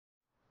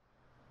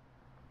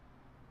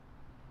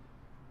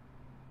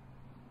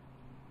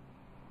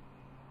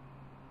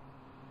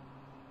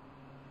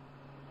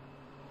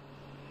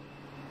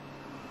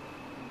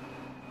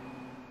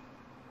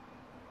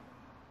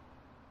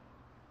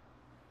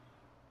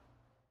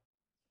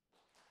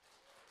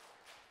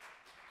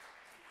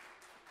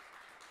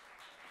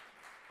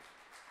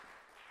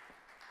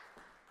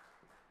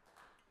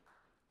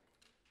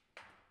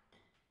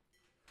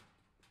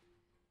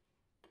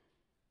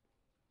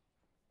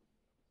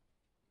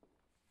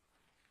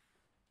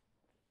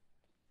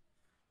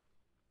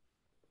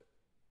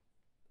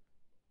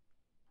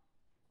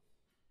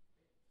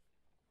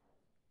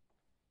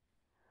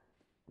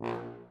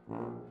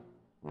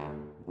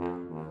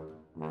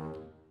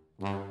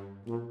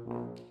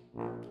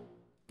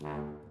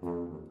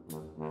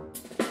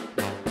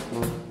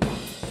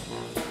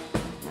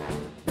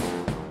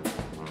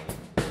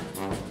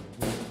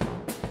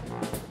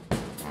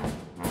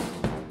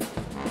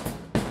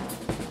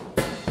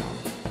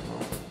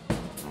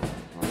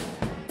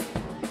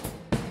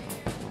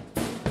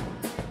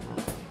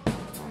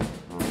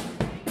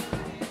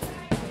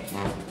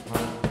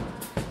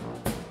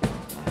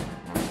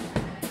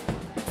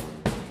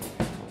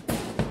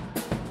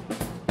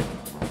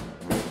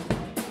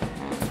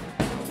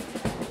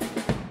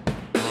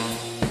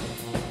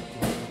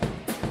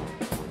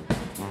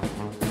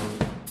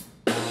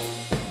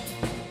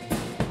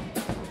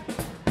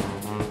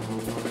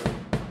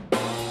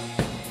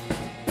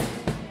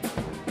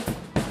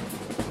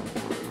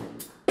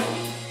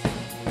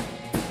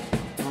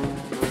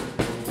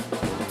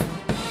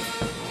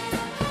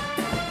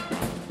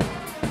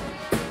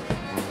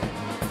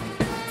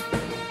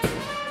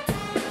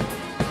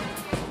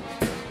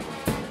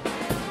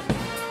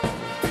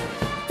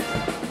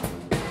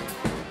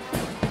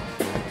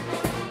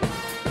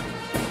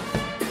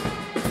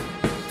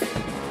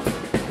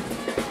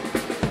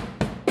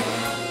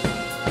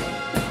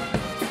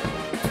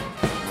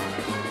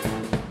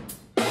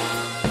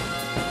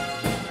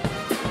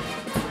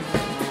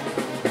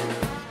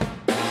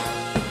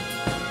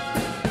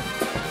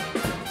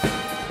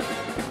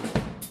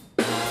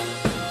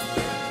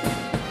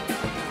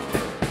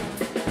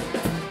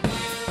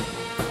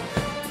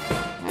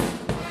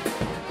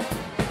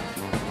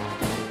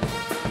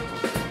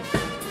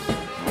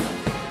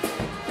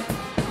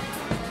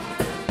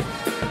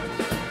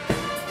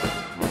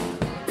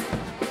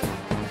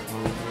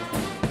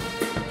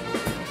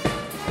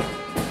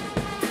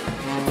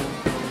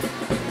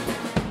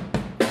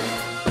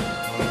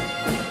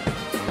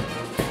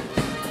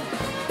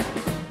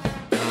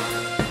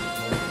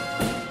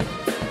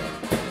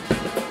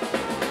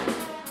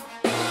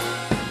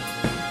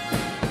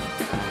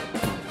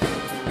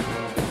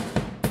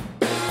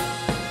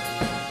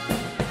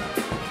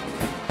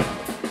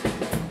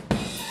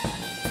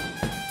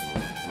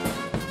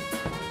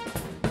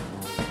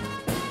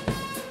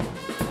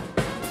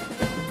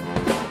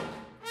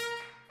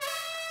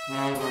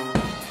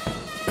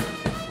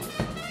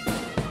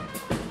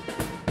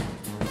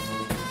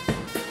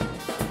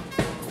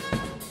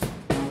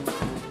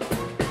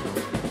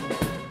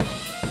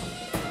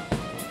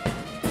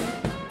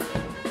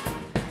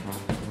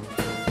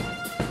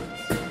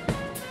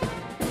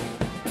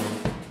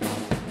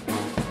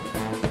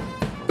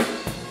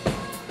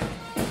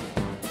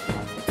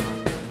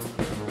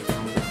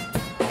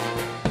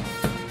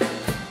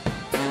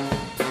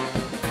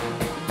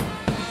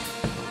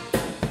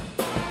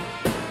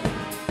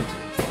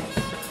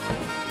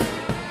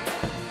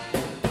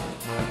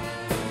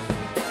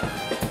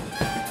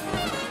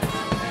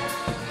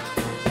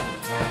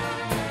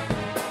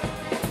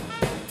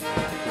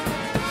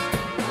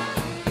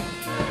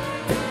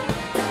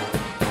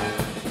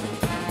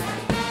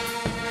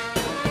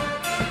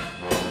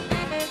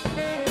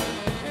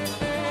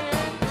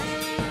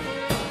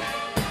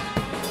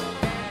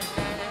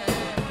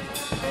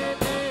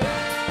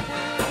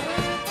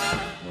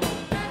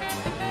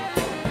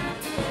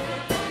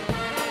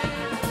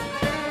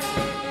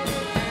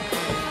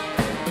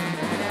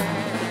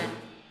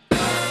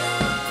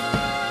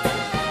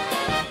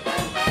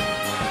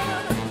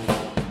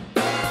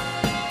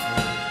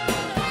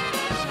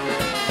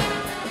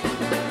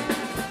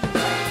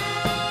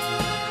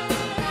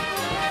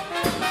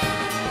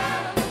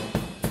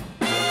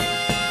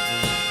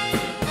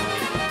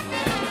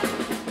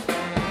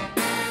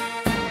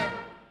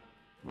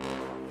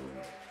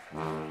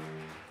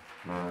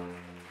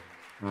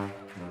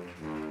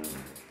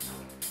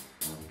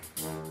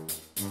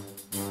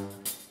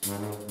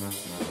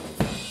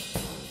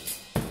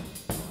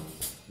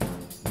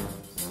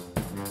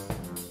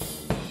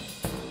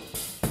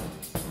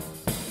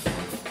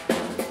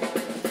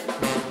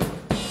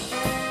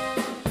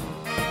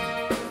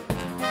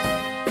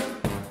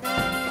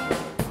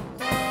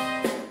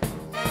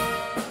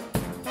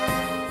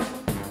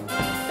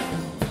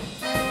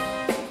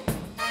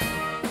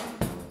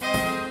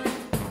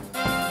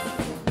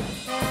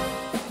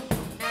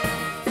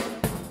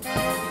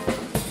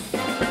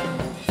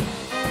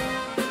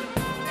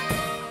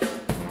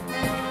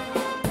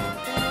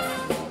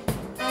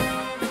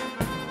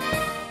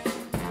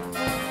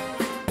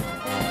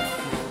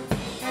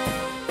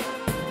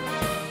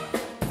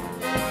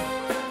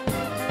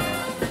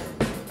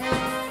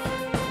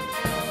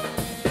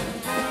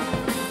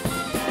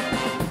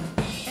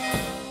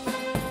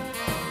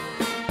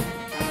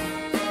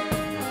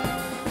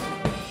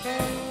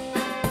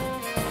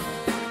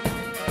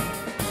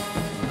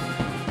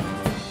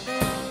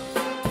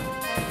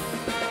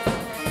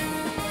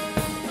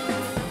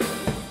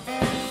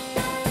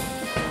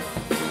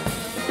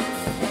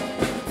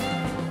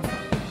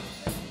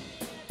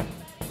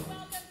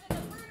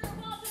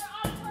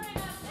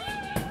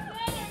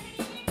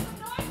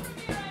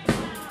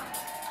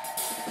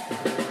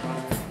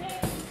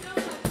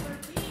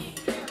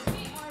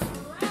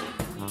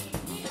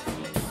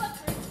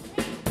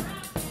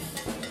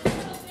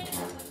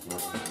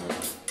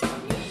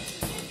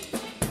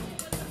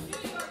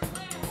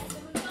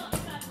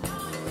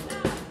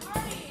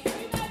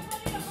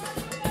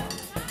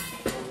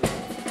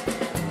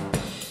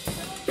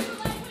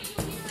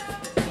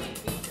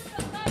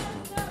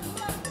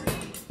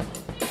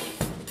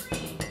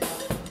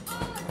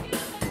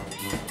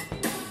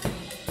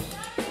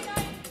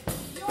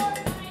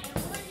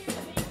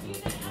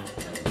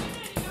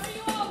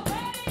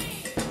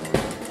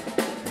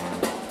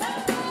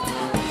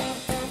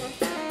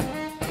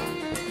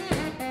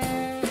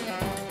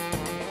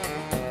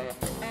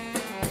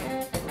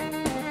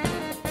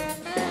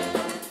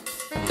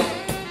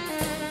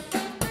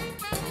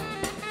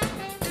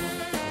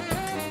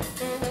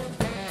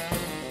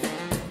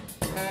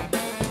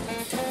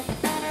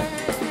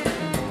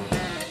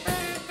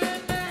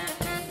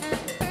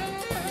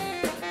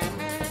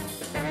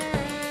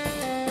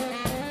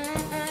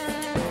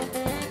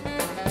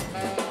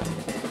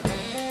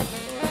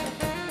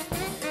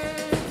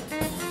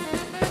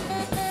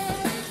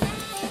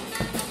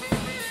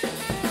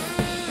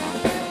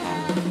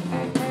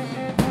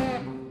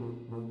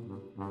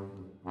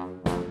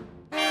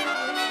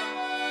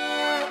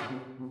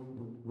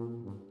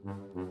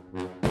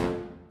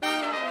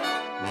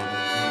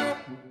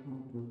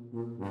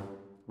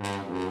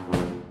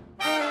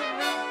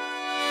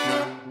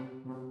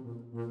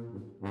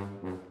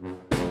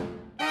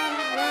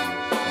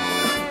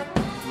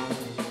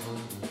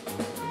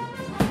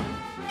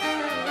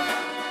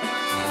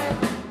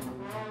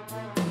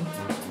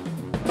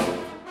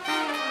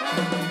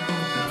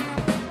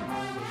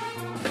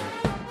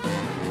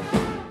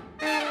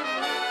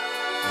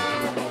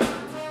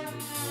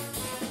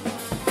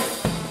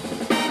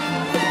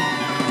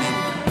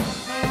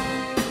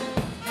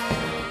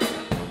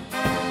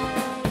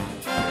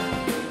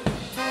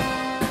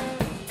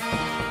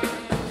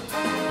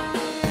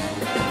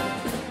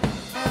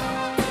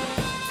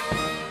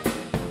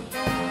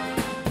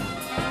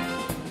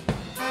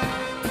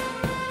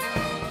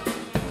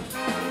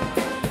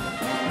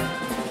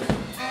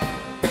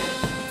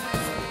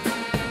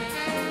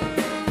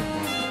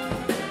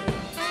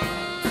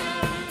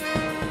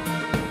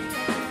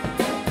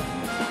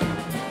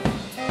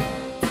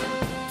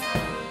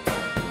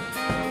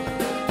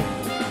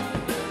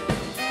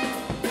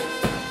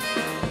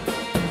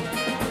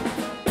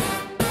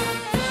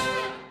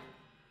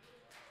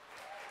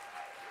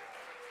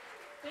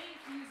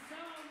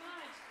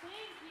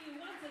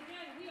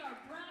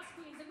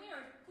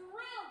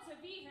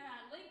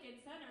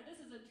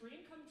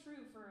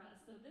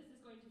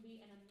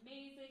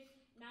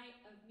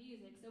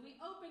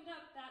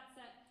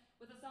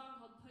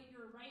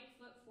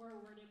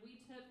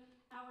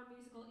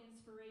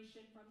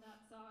From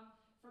that song,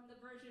 from the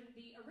version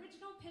the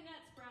original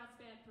Pinettes Brass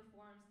Band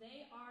performs.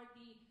 They are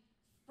the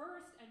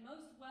first and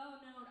most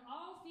well-known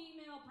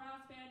all-female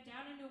brass band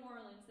down in New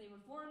Orleans. They were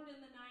formed in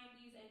the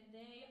 90s, and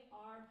they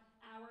are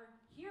our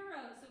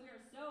heroes. So we are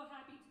so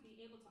happy to be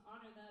able to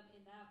honor them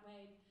in that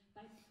way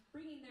by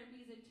bringing their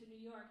music to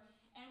New York.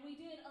 And we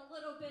did a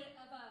little bit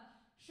of a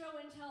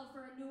show and tell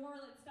for a New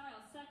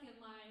Orleans-style second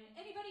line.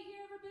 Anybody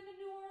here ever been to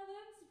New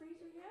Orleans? Raise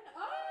your hand.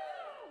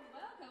 Oh,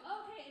 welcome.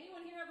 Okay,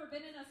 anyone here ever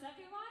been in a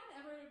second line?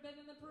 Ever been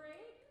in the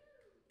parade?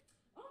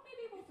 Oh,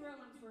 maybe we'll throw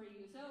one for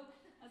you. So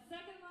a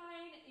second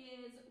line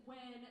is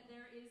when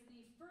there is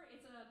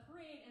it's a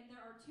parade and there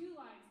are two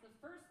lines. The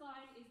first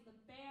line is the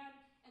band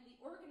and the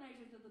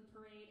organizers of the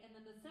parade, and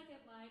then the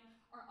second line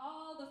are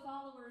all the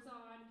followers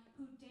on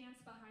who dance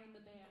behind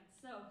the band.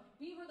 So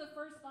we were the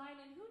first line,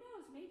 and who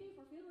knows, maybe if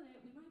we're feeling it,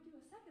 we might do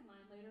a second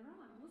line later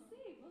on. We'll see,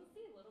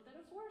 a little bit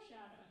of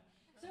foreshadowing.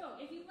 So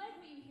if you like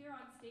what you hear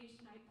on stage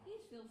tonight,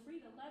 please feel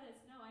free to let us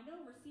know. I know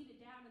we're seated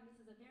down, and this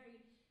is a very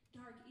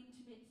dark,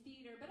 intimate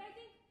theater, but I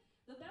think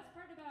the best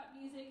part about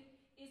music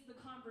is the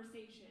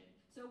conversation.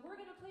 So we're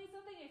gonna play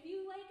something. If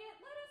you like it,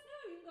 let us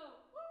know. You can go,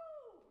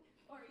 woo,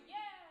 or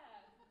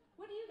yeah.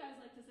 What do you guys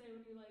like to say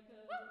when you like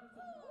woo,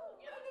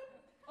 yeah.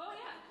 Oh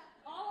yeah,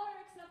 all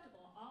are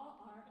acceptable, all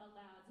are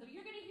allowed. So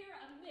you're gonna hear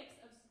a mix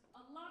of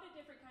a lot of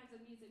different kinds of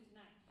music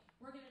tonight.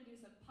 We're gonna do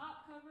some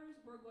pop covers,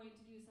 we're going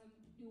to do some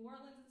New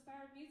Orleans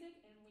inspired music,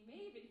 and we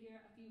may even hear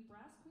a few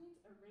Brass Queens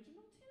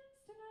original tunes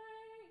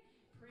tonight.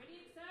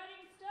 Pretty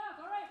exciting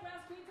stuff. All right,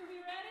 Brass Queens, are we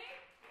ready?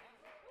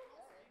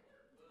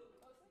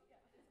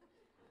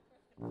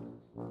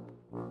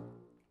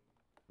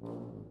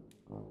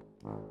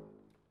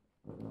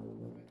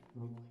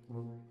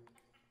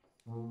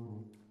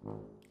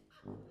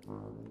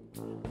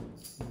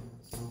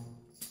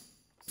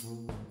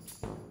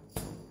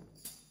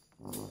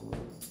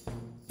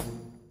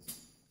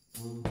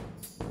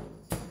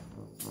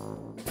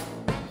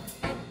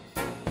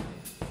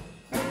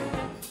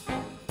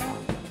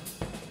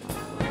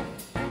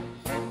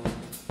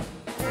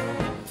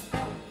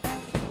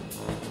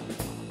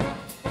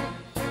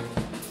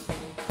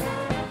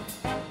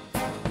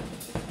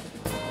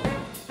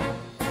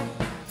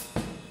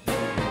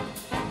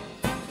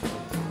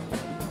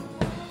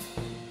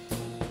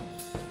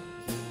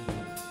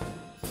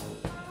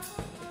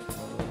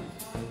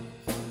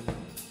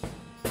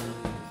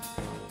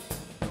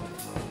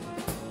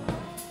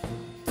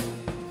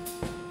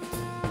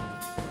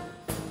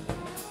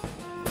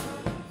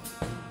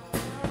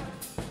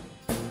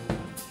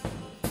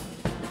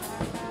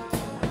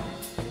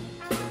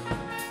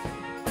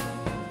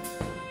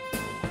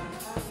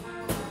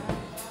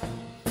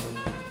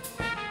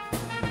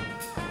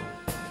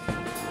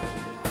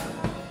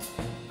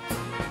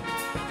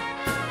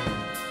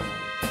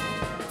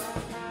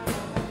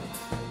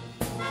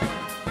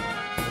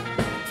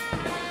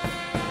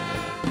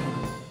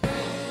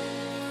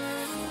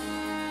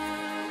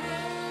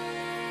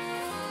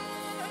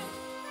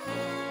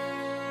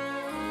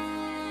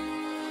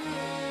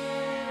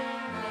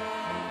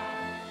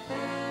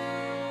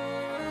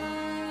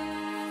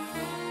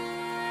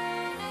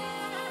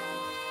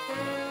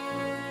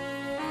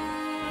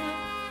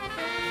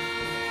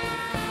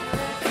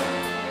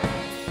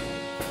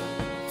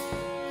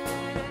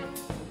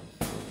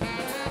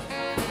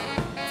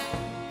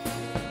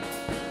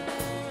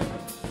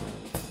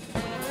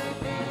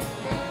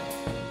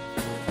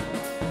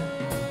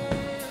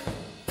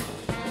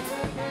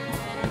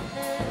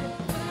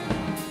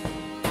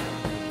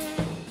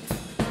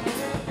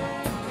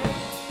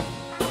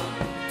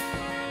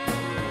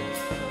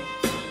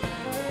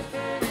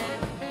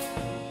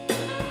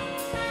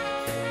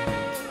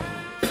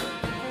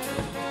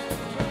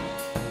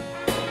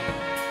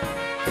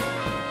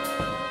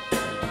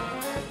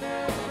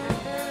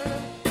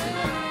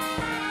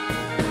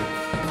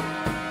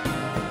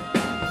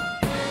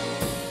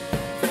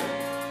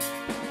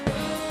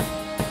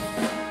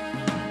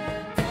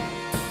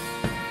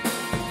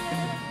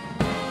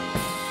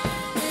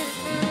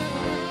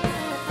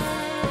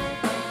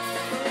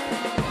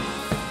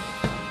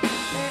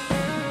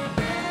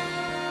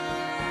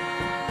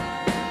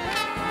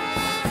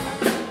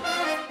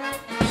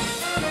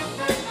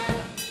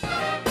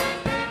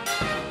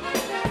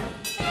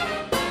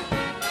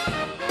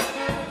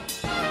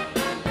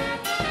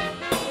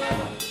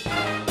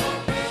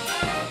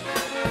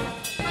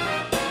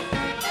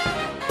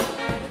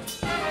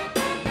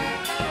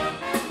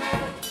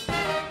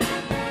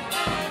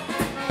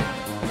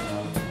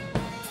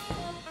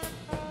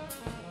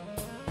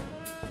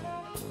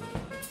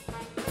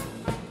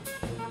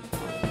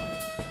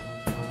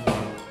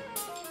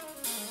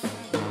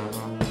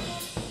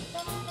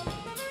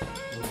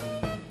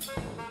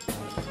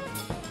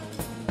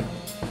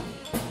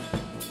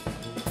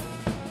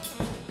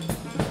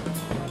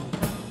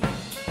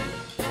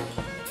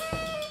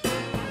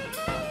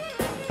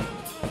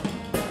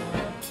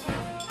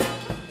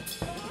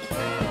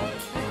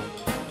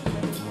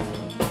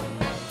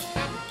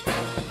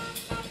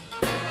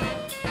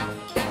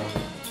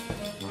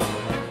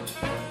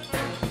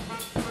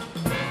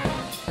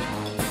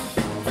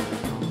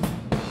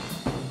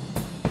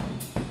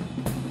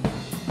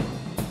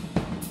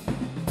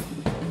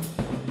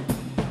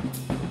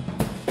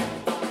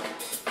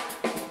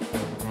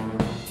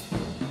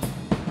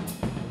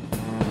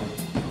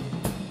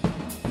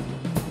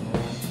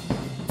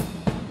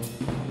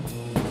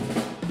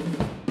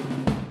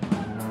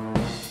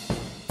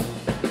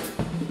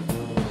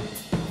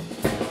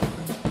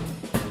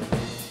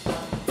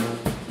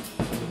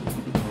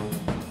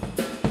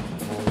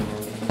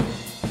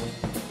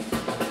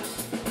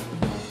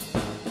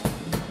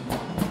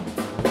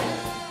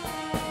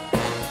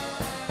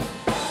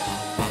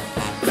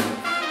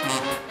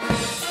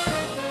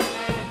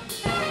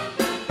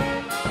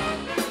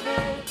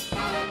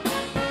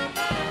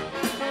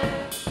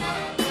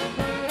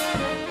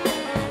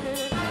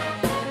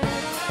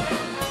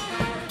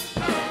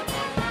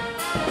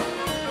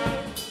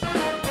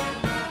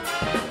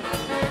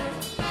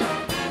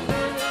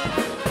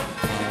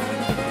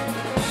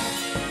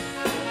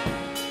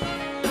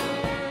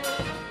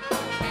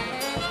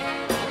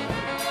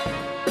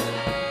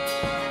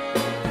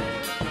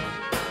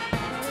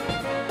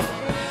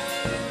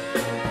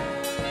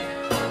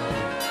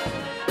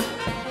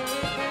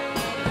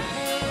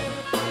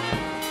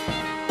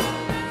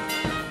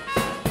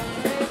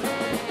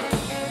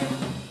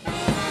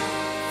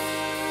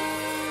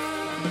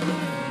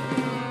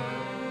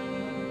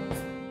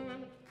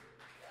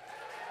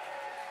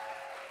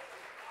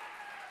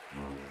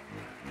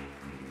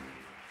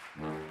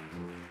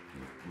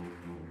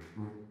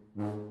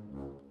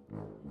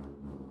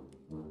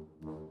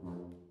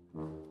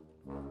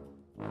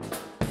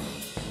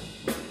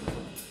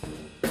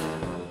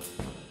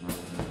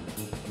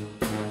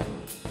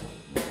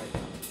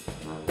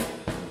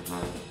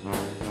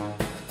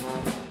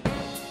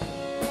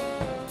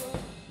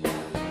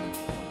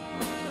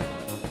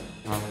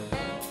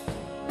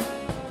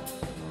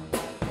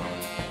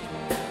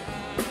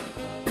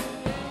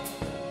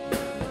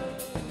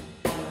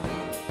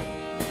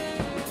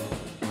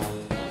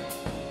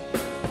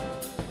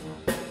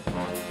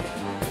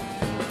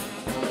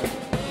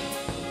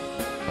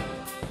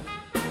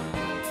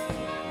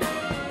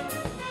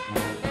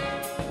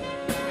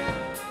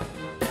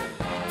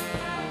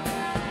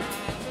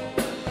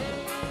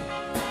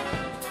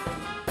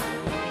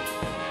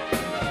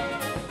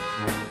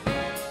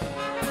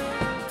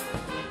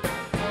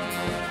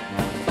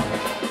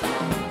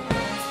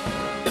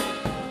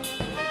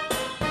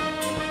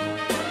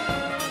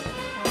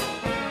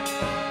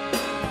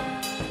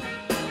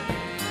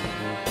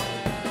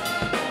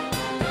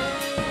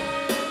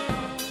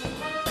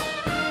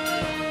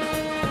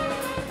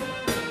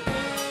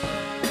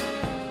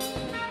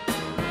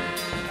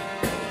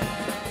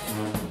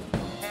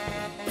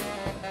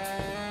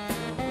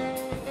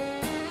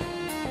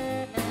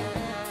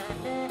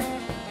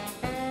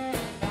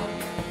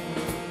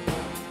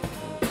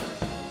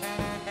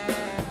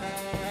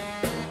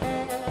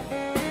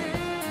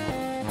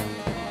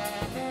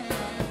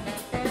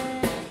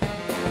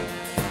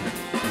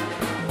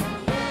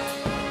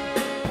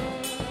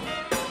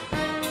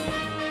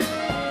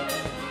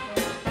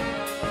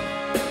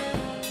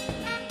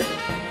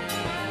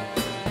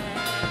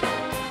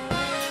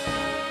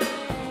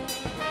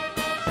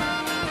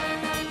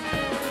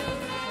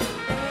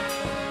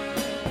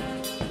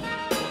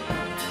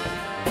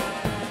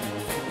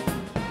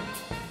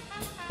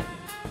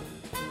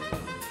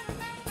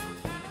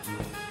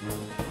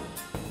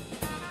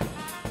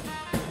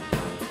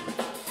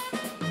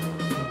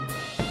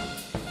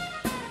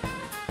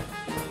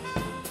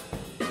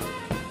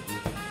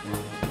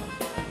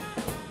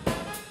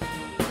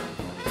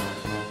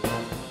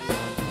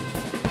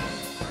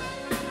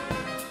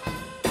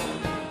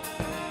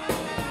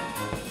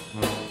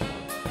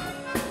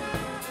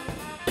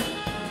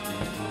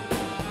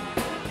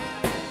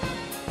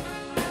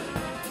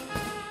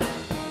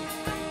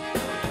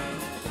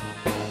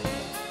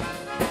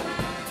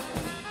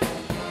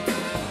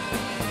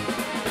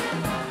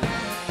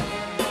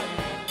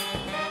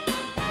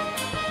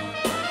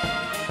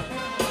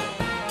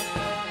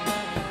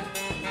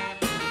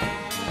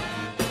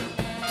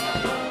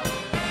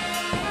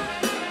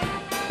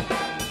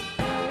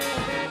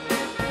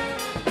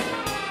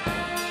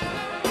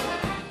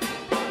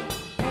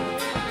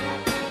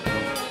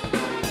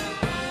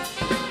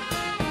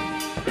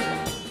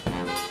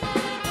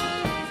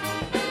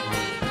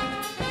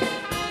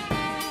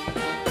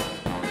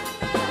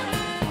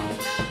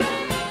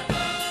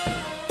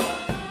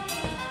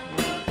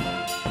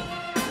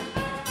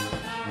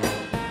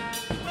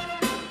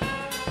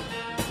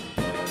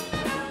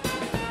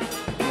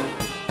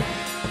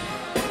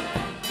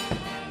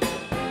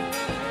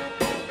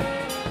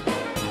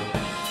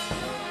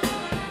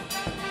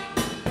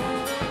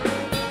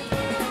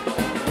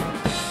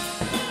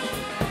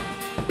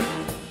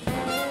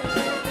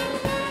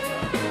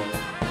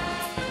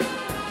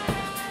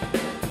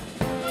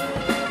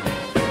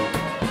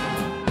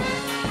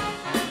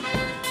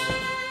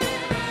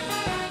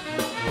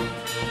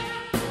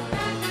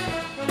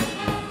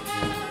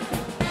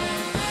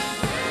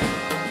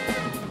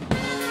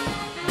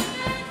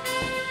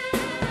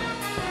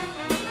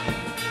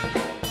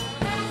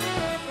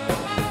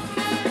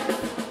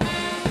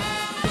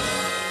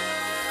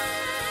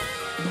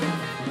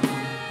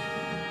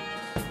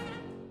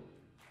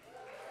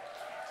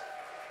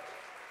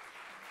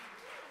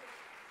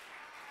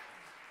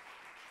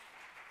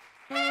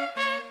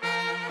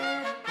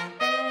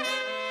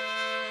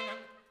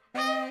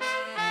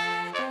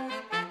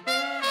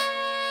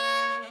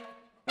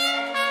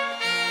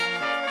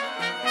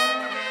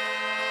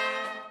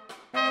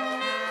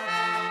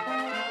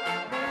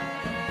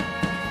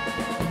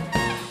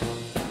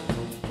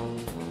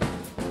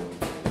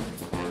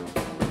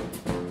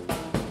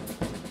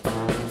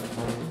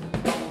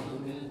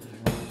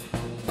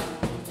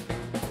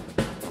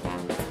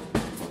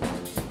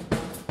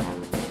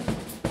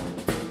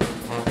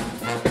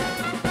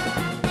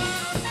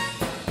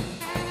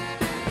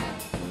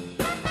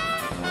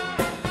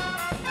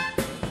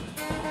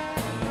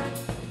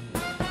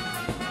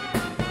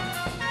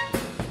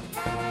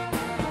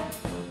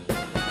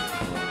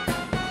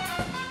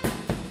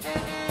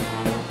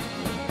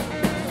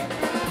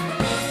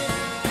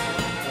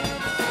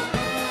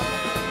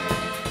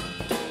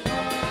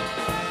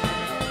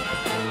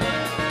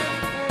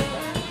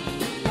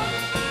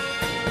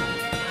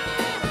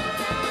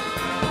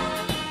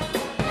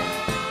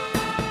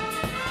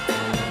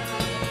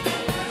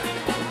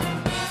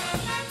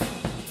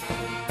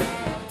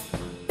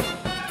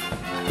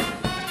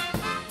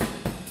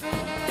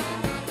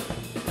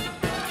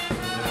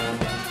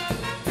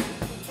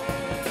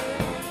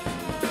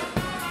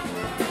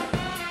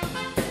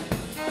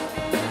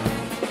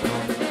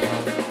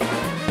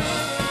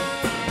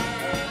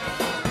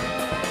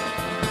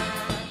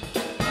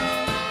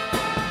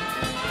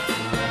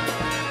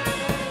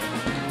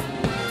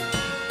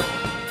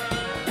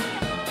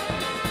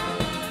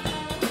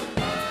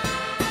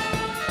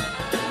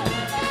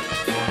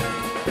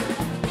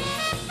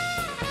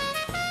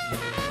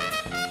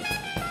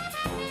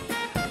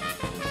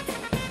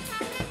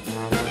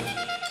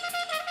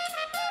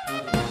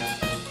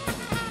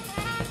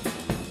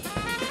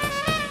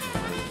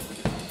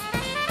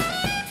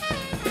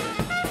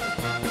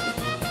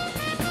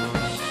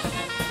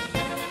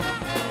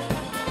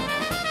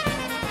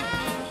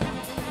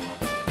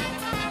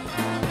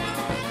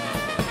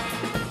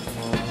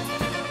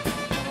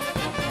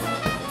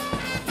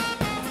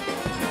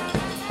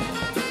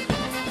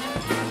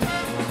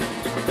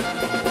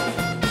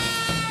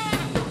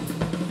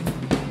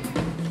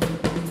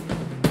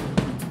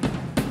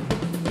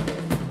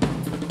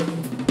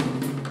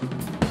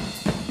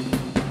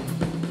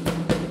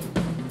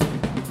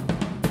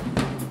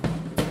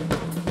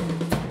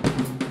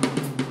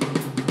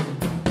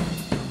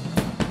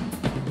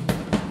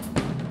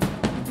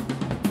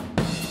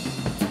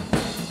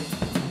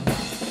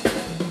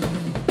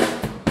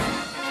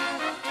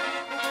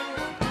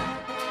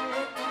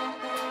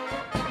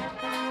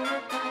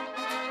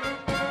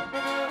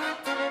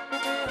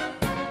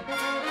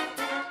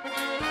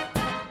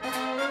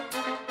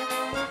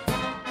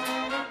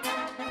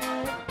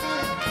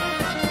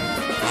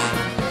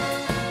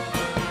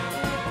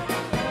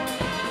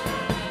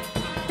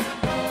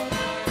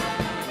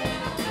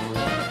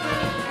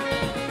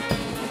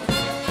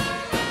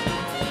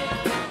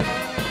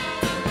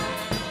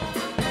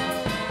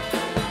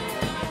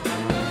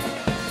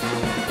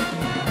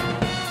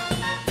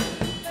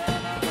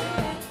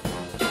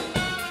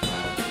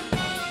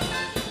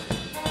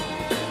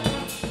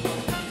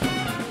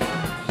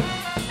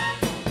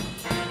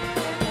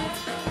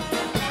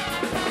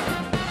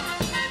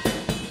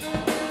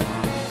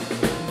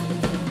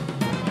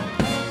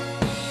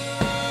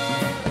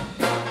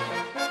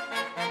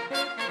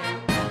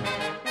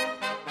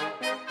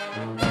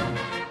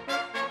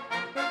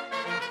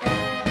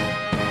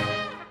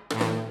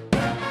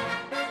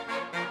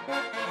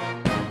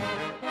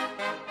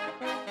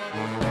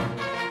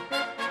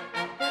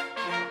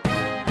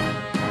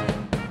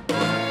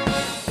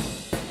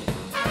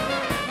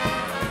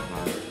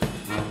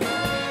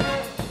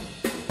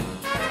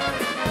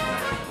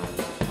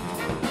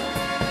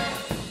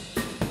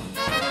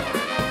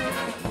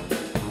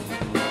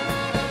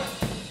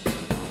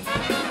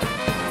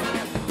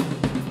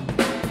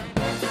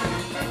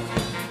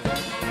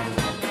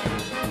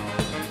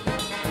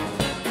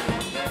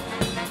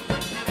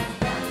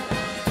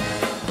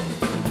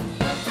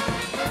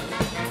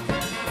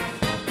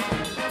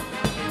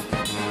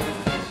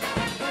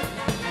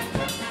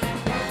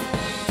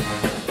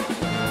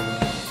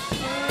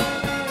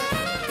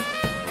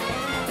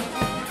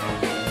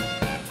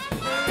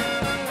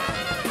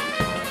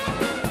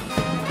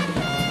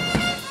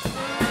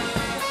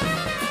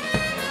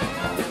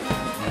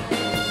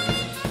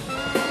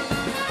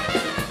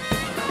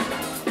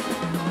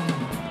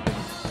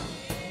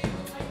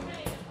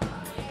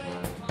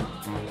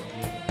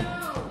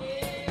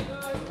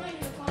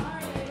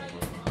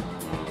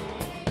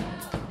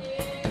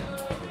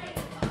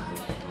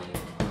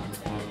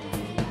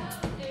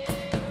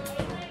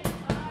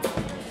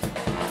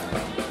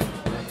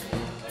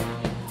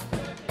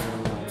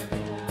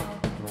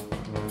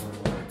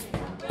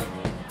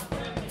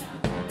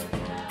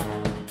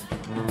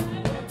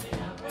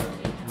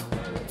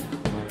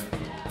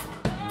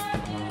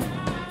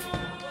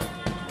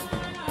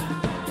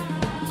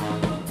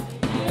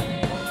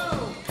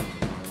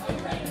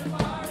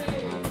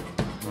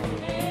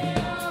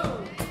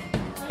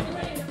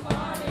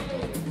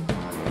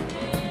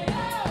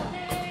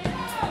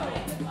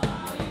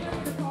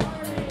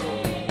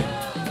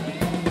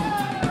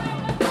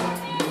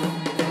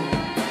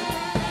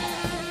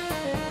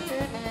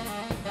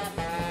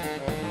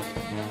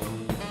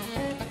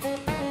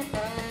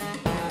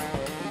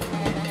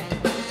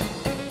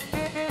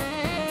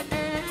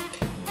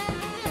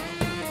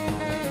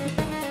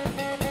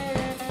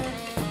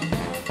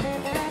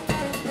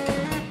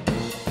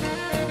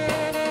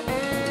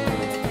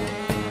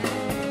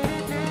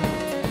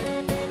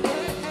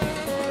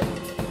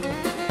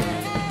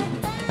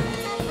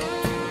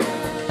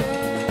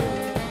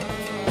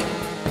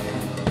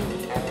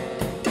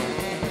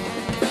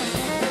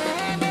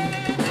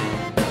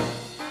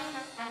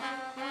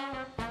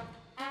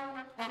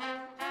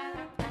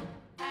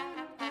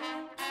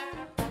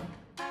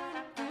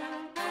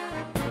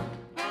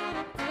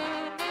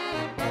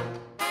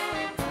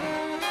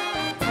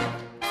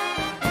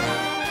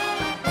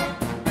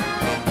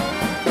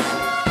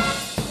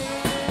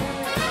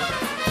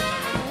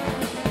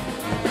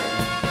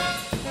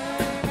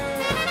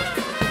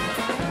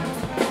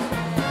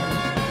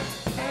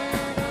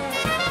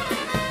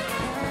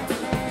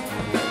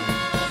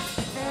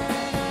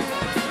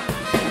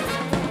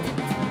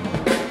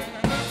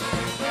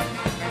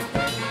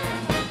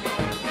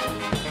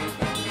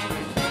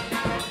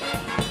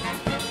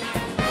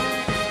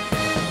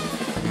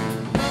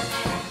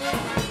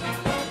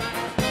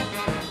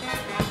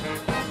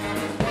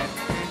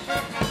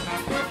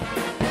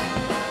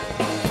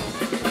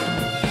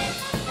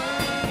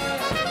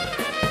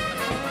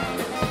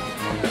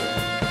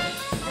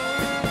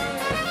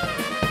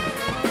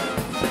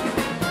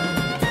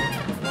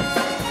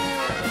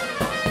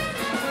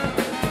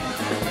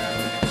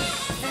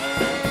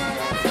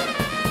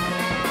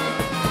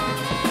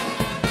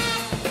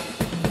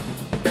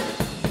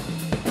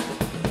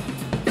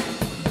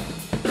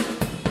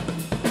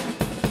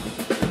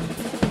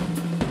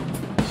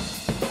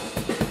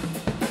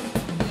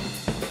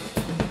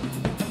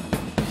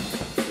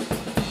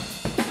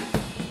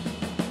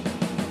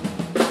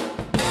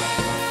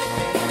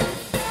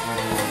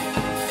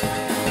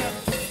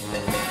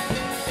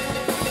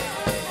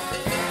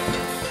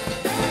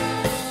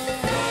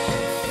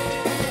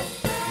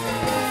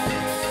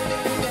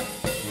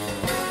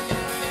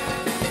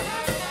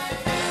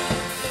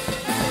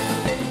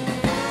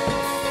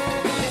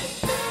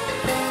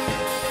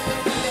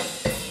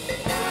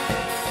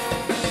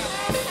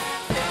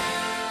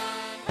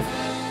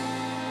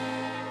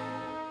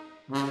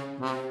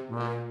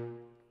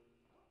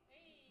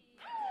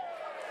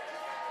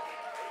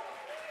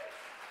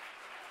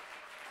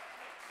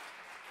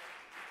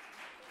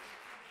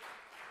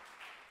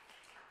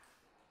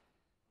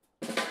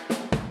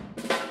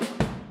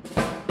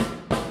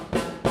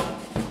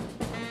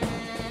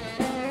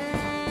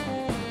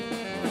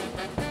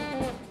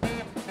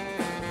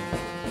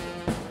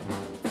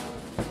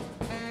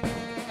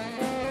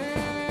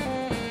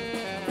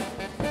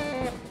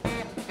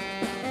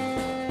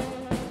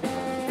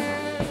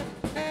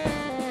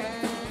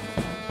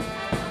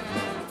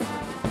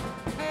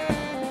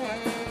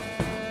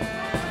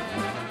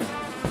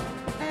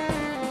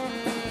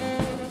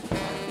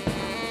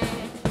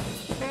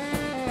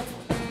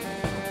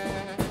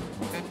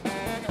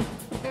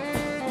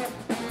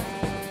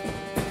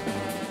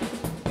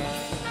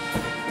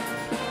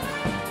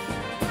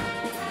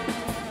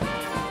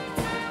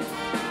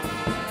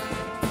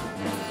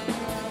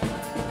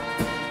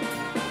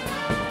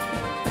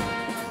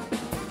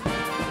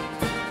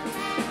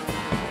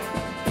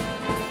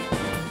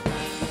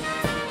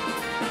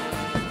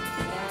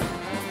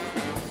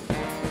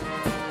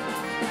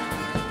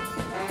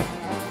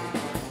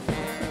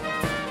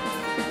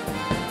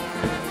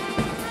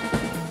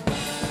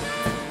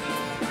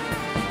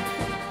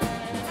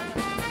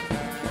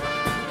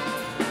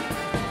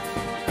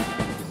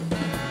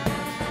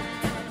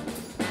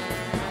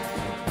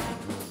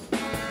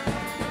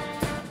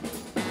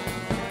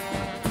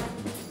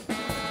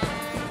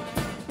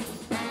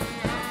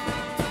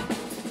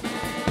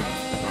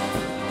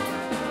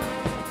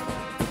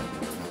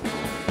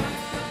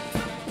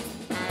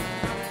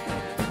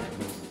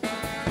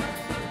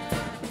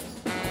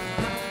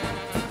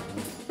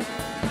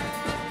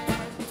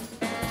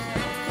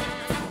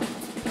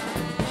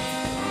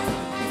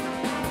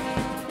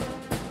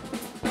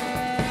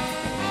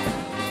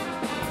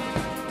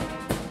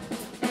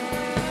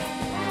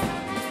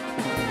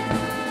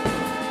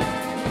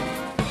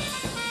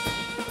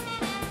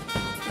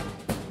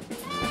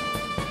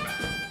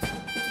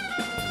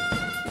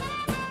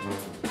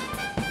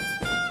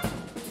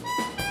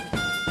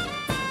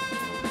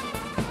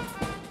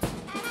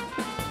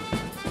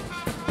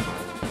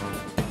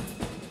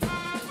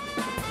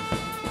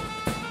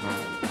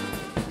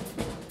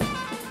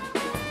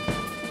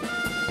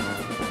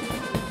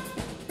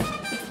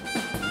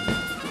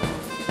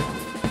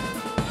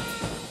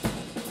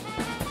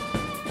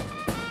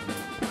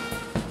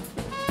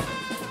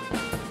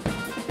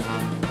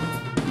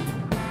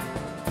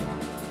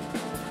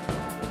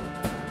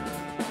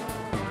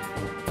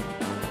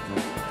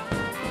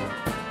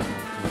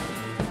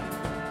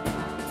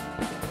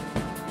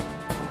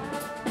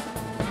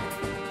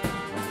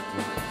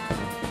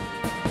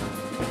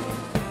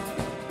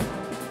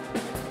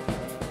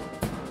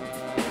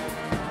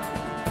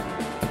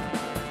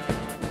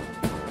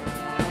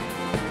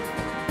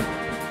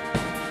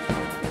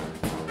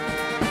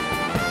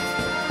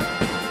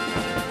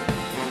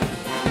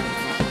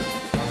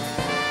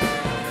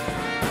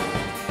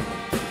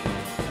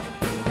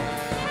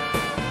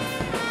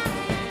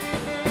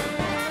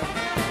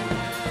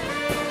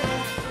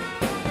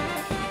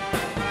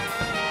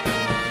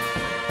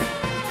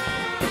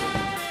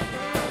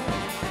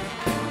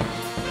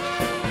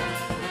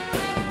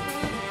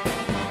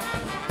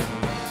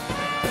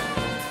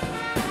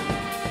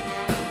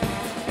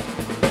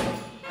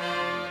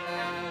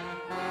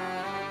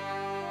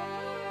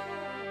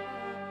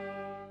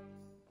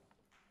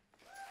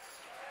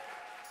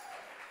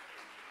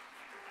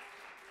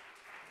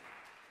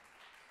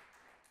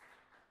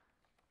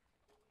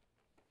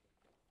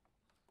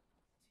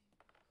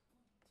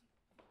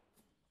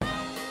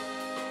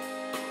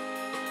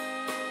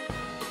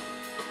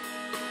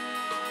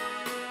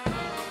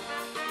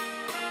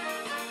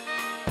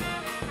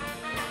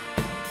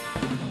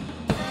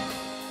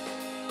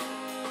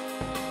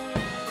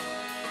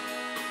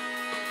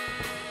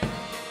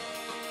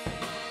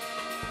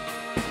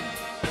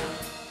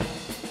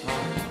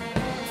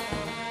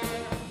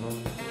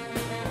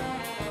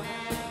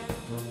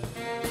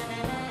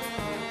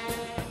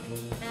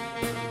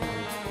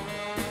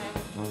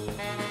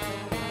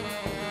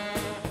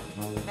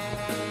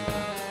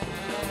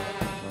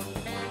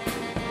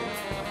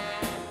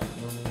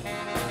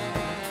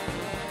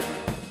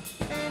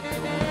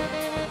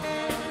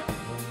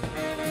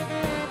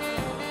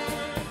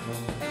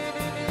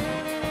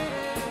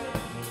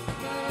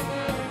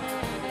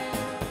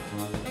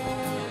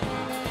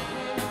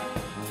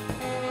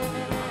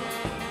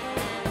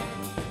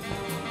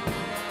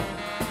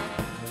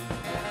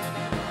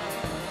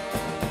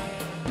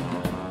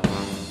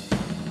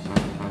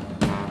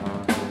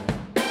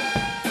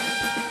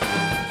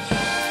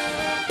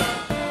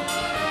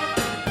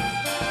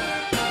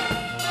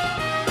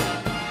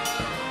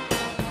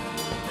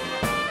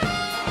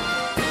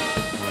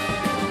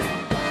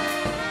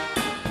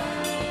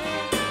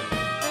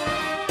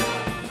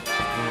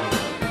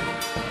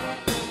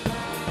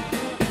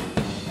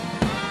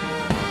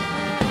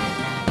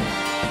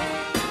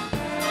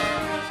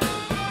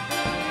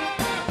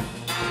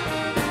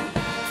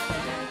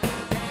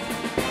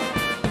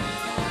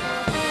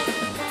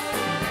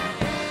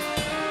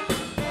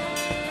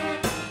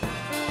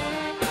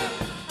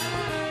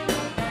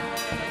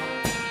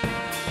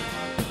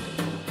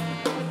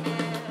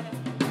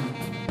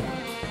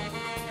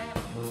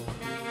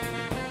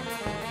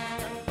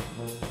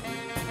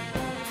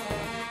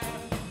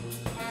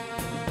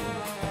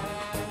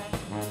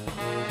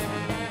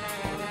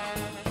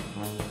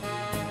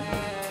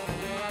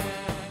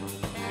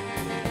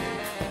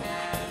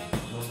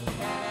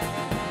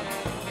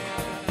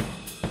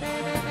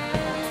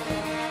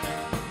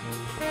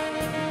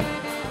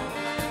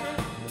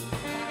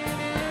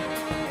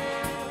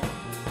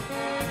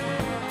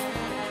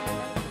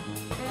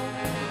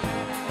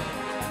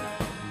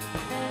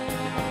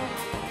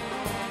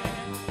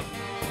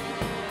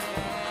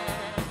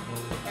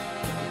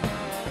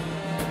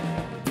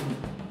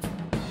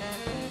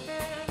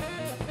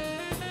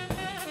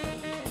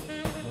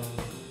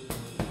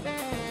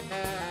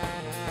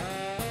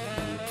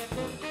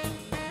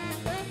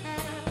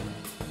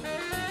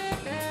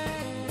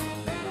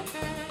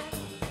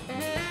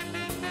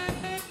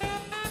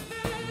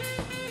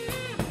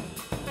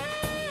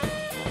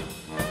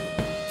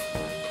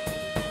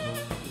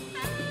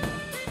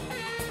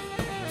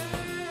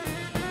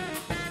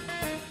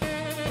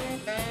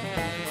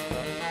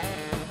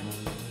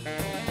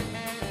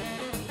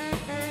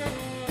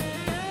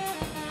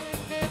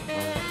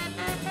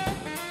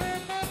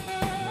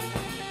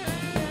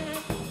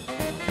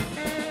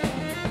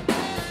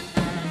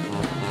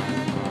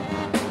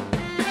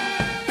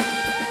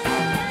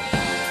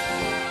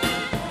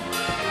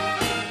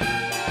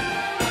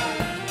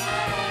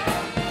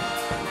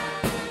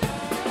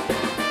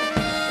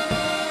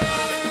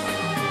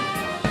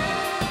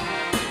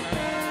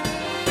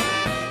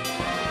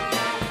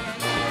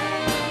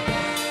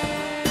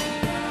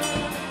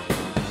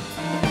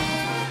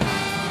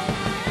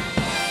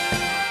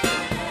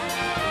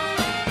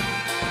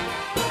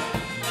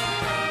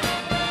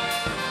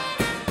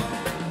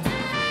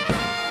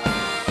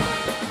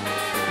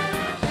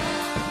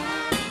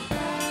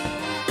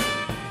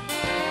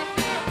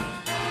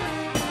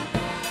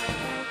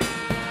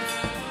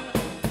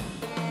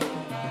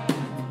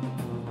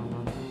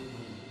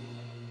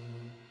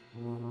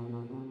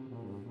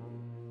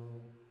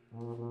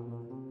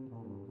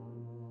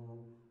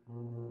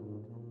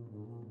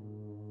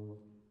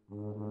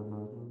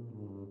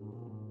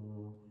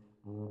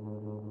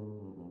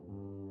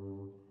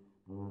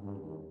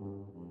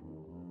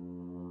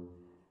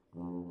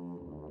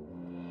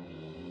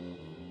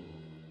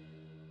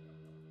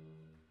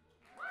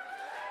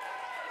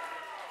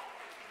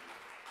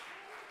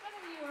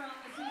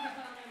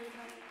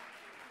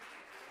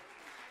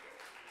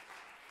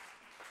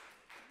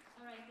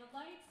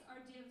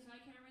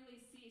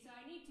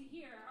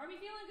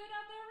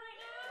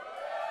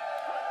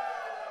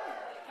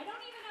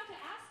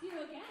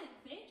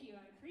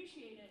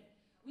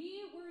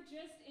 We were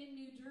just in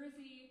New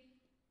Jersey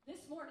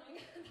this morning.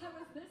 That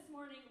was this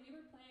morning. We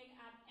were playing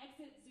at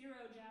Exit Zero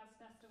Jazz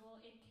Festival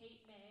in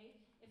Cape May.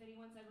 If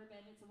anyone's ever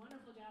been, it's a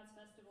wonderful jazz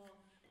festival.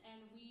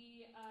 And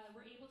we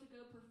were able to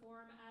go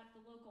perform at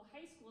the local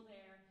high school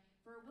there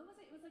for, what was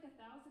it? It was like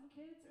 1,000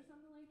 kids or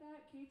something like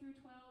that, K through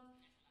 12.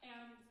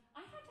 And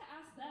I had to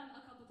ask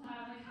them a couple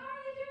times, like, how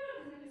are you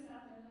doing? And they just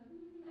sat there, like,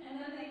 and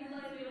then they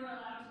realized they were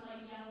allowed to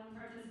like yell and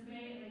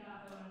participate, and they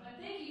got going. But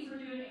thank you for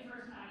doing it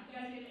first time. You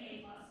guys get an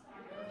A+ on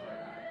your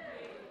report card.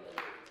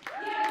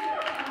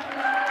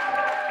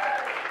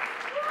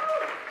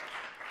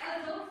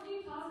 Adults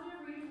need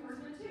positive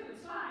reinforcement too.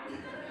 It's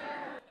fine.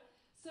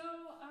 So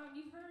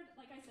you've heard,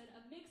 like I said,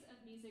 a mix of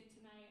music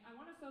tonight. I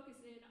want to focus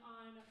in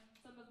on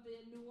some of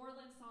the New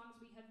Orleans songs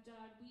we have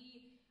done.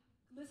 We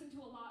listen to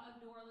a lot of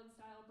New Orleans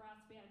style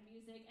brass band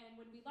music, and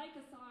when we like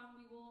a song,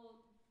 we will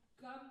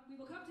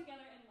come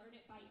together and learn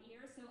it by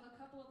ear. So a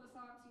couple of the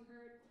songs you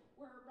heard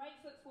were Right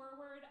Foot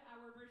Forward.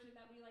 Our version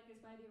that we like is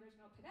by the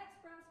original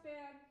Pinettes Brass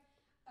Band.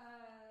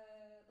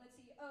 Let's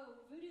see,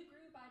 Voodoo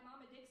Groove by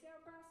Mama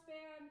Dixdown Brass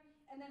Band,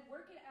 and then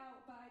Work It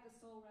Out by the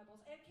Soul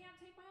Rebels, and Can't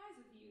Take My Eyes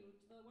Off You,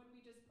 the one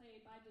we just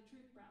played by the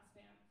Truth Brass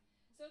Band.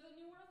 So the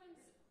New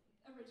Orleans,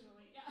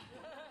 originally, yeah,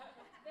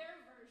 their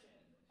version.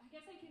 I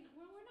guess I can,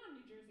 well, we're not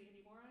in New Jersey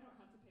anymore, I don't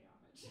have to pay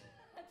homage to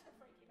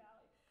Frankie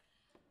Valley.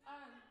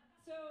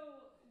 So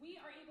we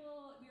are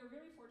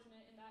very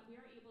fortunate in that we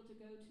are able to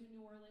go to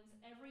New Orleans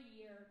every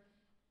year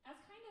as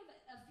kind of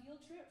a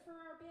field trip for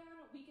our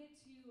band. We get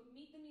to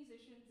meet the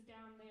musicians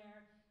down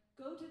there,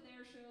 go to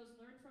their shows,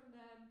 learn from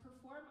them,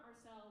 perform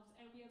ourselves,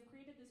 and we have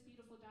created this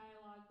beautiful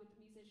dialogue with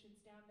the musicians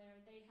down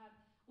there. They have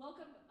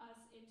welcomed us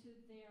into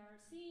their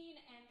scene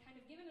and kind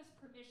of given us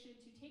permission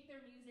to take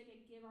their music and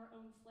give our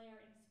own flair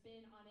and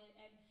spin on it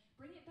and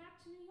bring it back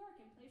to New York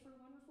and play for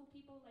wonderful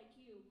people like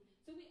you.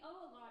 So we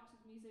owe a lot to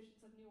the musicians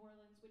of New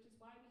Orleans, which is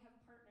why we have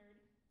partnered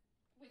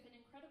with an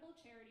incredible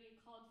charity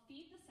called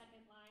Feed the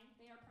Second Line.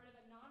 They are part of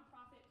a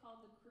nonprofit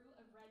called the Crew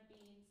of Red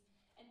Beans,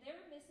 and their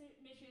mission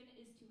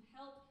is to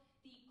help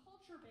the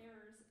culture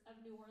bearers of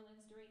New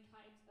Orleans during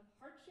times of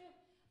hardship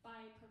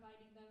by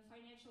providing them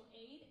financial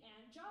aid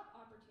and job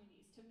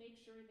opportunities to make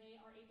sure they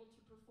are able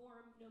to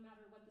perform no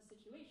matter what the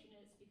situation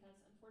is, because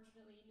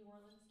unfortunately New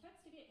Orleans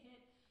tends to get hit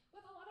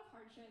with a lot of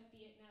hardship,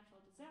 be it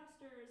natural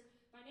disasters,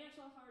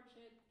 financial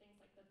hardship, things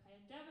like the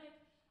pandemic.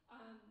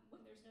 When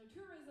there's no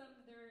tourism,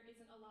 there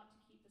isn't a lot to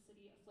keep the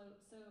city afloat.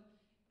 So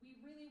we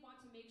really want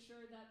to make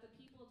sure that the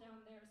people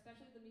down there,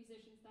 especially the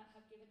musicians that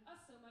have given us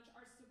so much,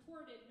 are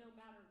supported no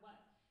matter what.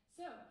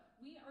 So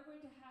we are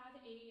going to have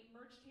a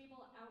merch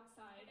table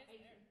outside.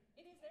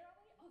 It is there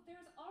already? Oh,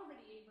 there's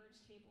already a merch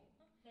table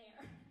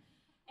there.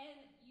 And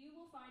you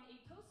will find a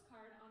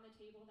postcard on the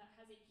table that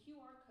has a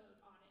QR code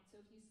on it. So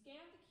if you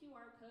scan the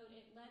QR code,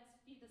 it lets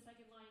Feed the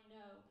Second Line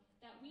know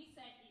that we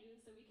sent you,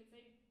 so we can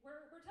say,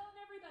 we're telling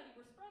everybody,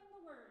 we're spreading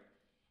the word.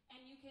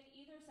 And you can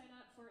either sign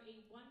up for a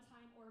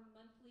one-time or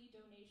monthly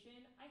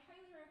donation. I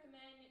highly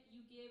recommend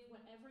you give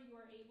whatever you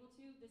are able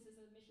to. This is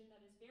a mission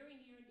that is very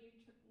near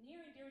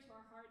and dear to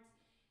our hearts.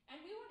 And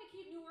we want to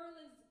keep New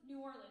Orleans, New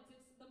Orleans.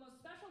 It's the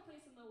most special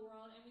place in the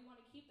world, and we want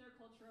to keep their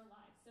culture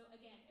alive. So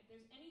again, if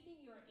there's anything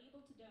you are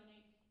able to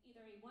donate,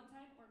 either a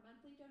one-time or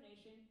monthly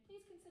donation,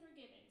 please consider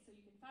giving. So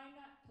you can find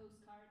that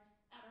postcard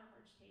at our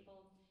merch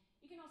table.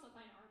 You can also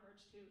find our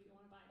merch too if you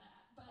want to buy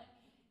that. But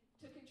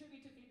to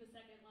contribute to Feed the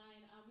Second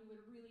Line, we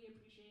would really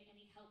appreciate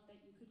any help that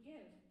you could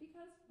give,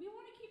 because we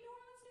want to keep New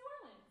Orleans, New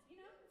Orleans. You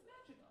know, it's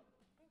magical.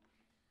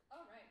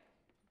 All right.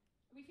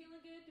 Are we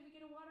feeling good? Did we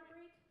get a water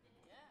break?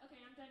 Yeah.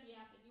 Okay, I'm done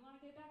yapping. You want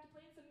to get back to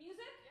playing some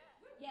music?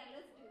 Yeah. Yeah,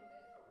 let's do it.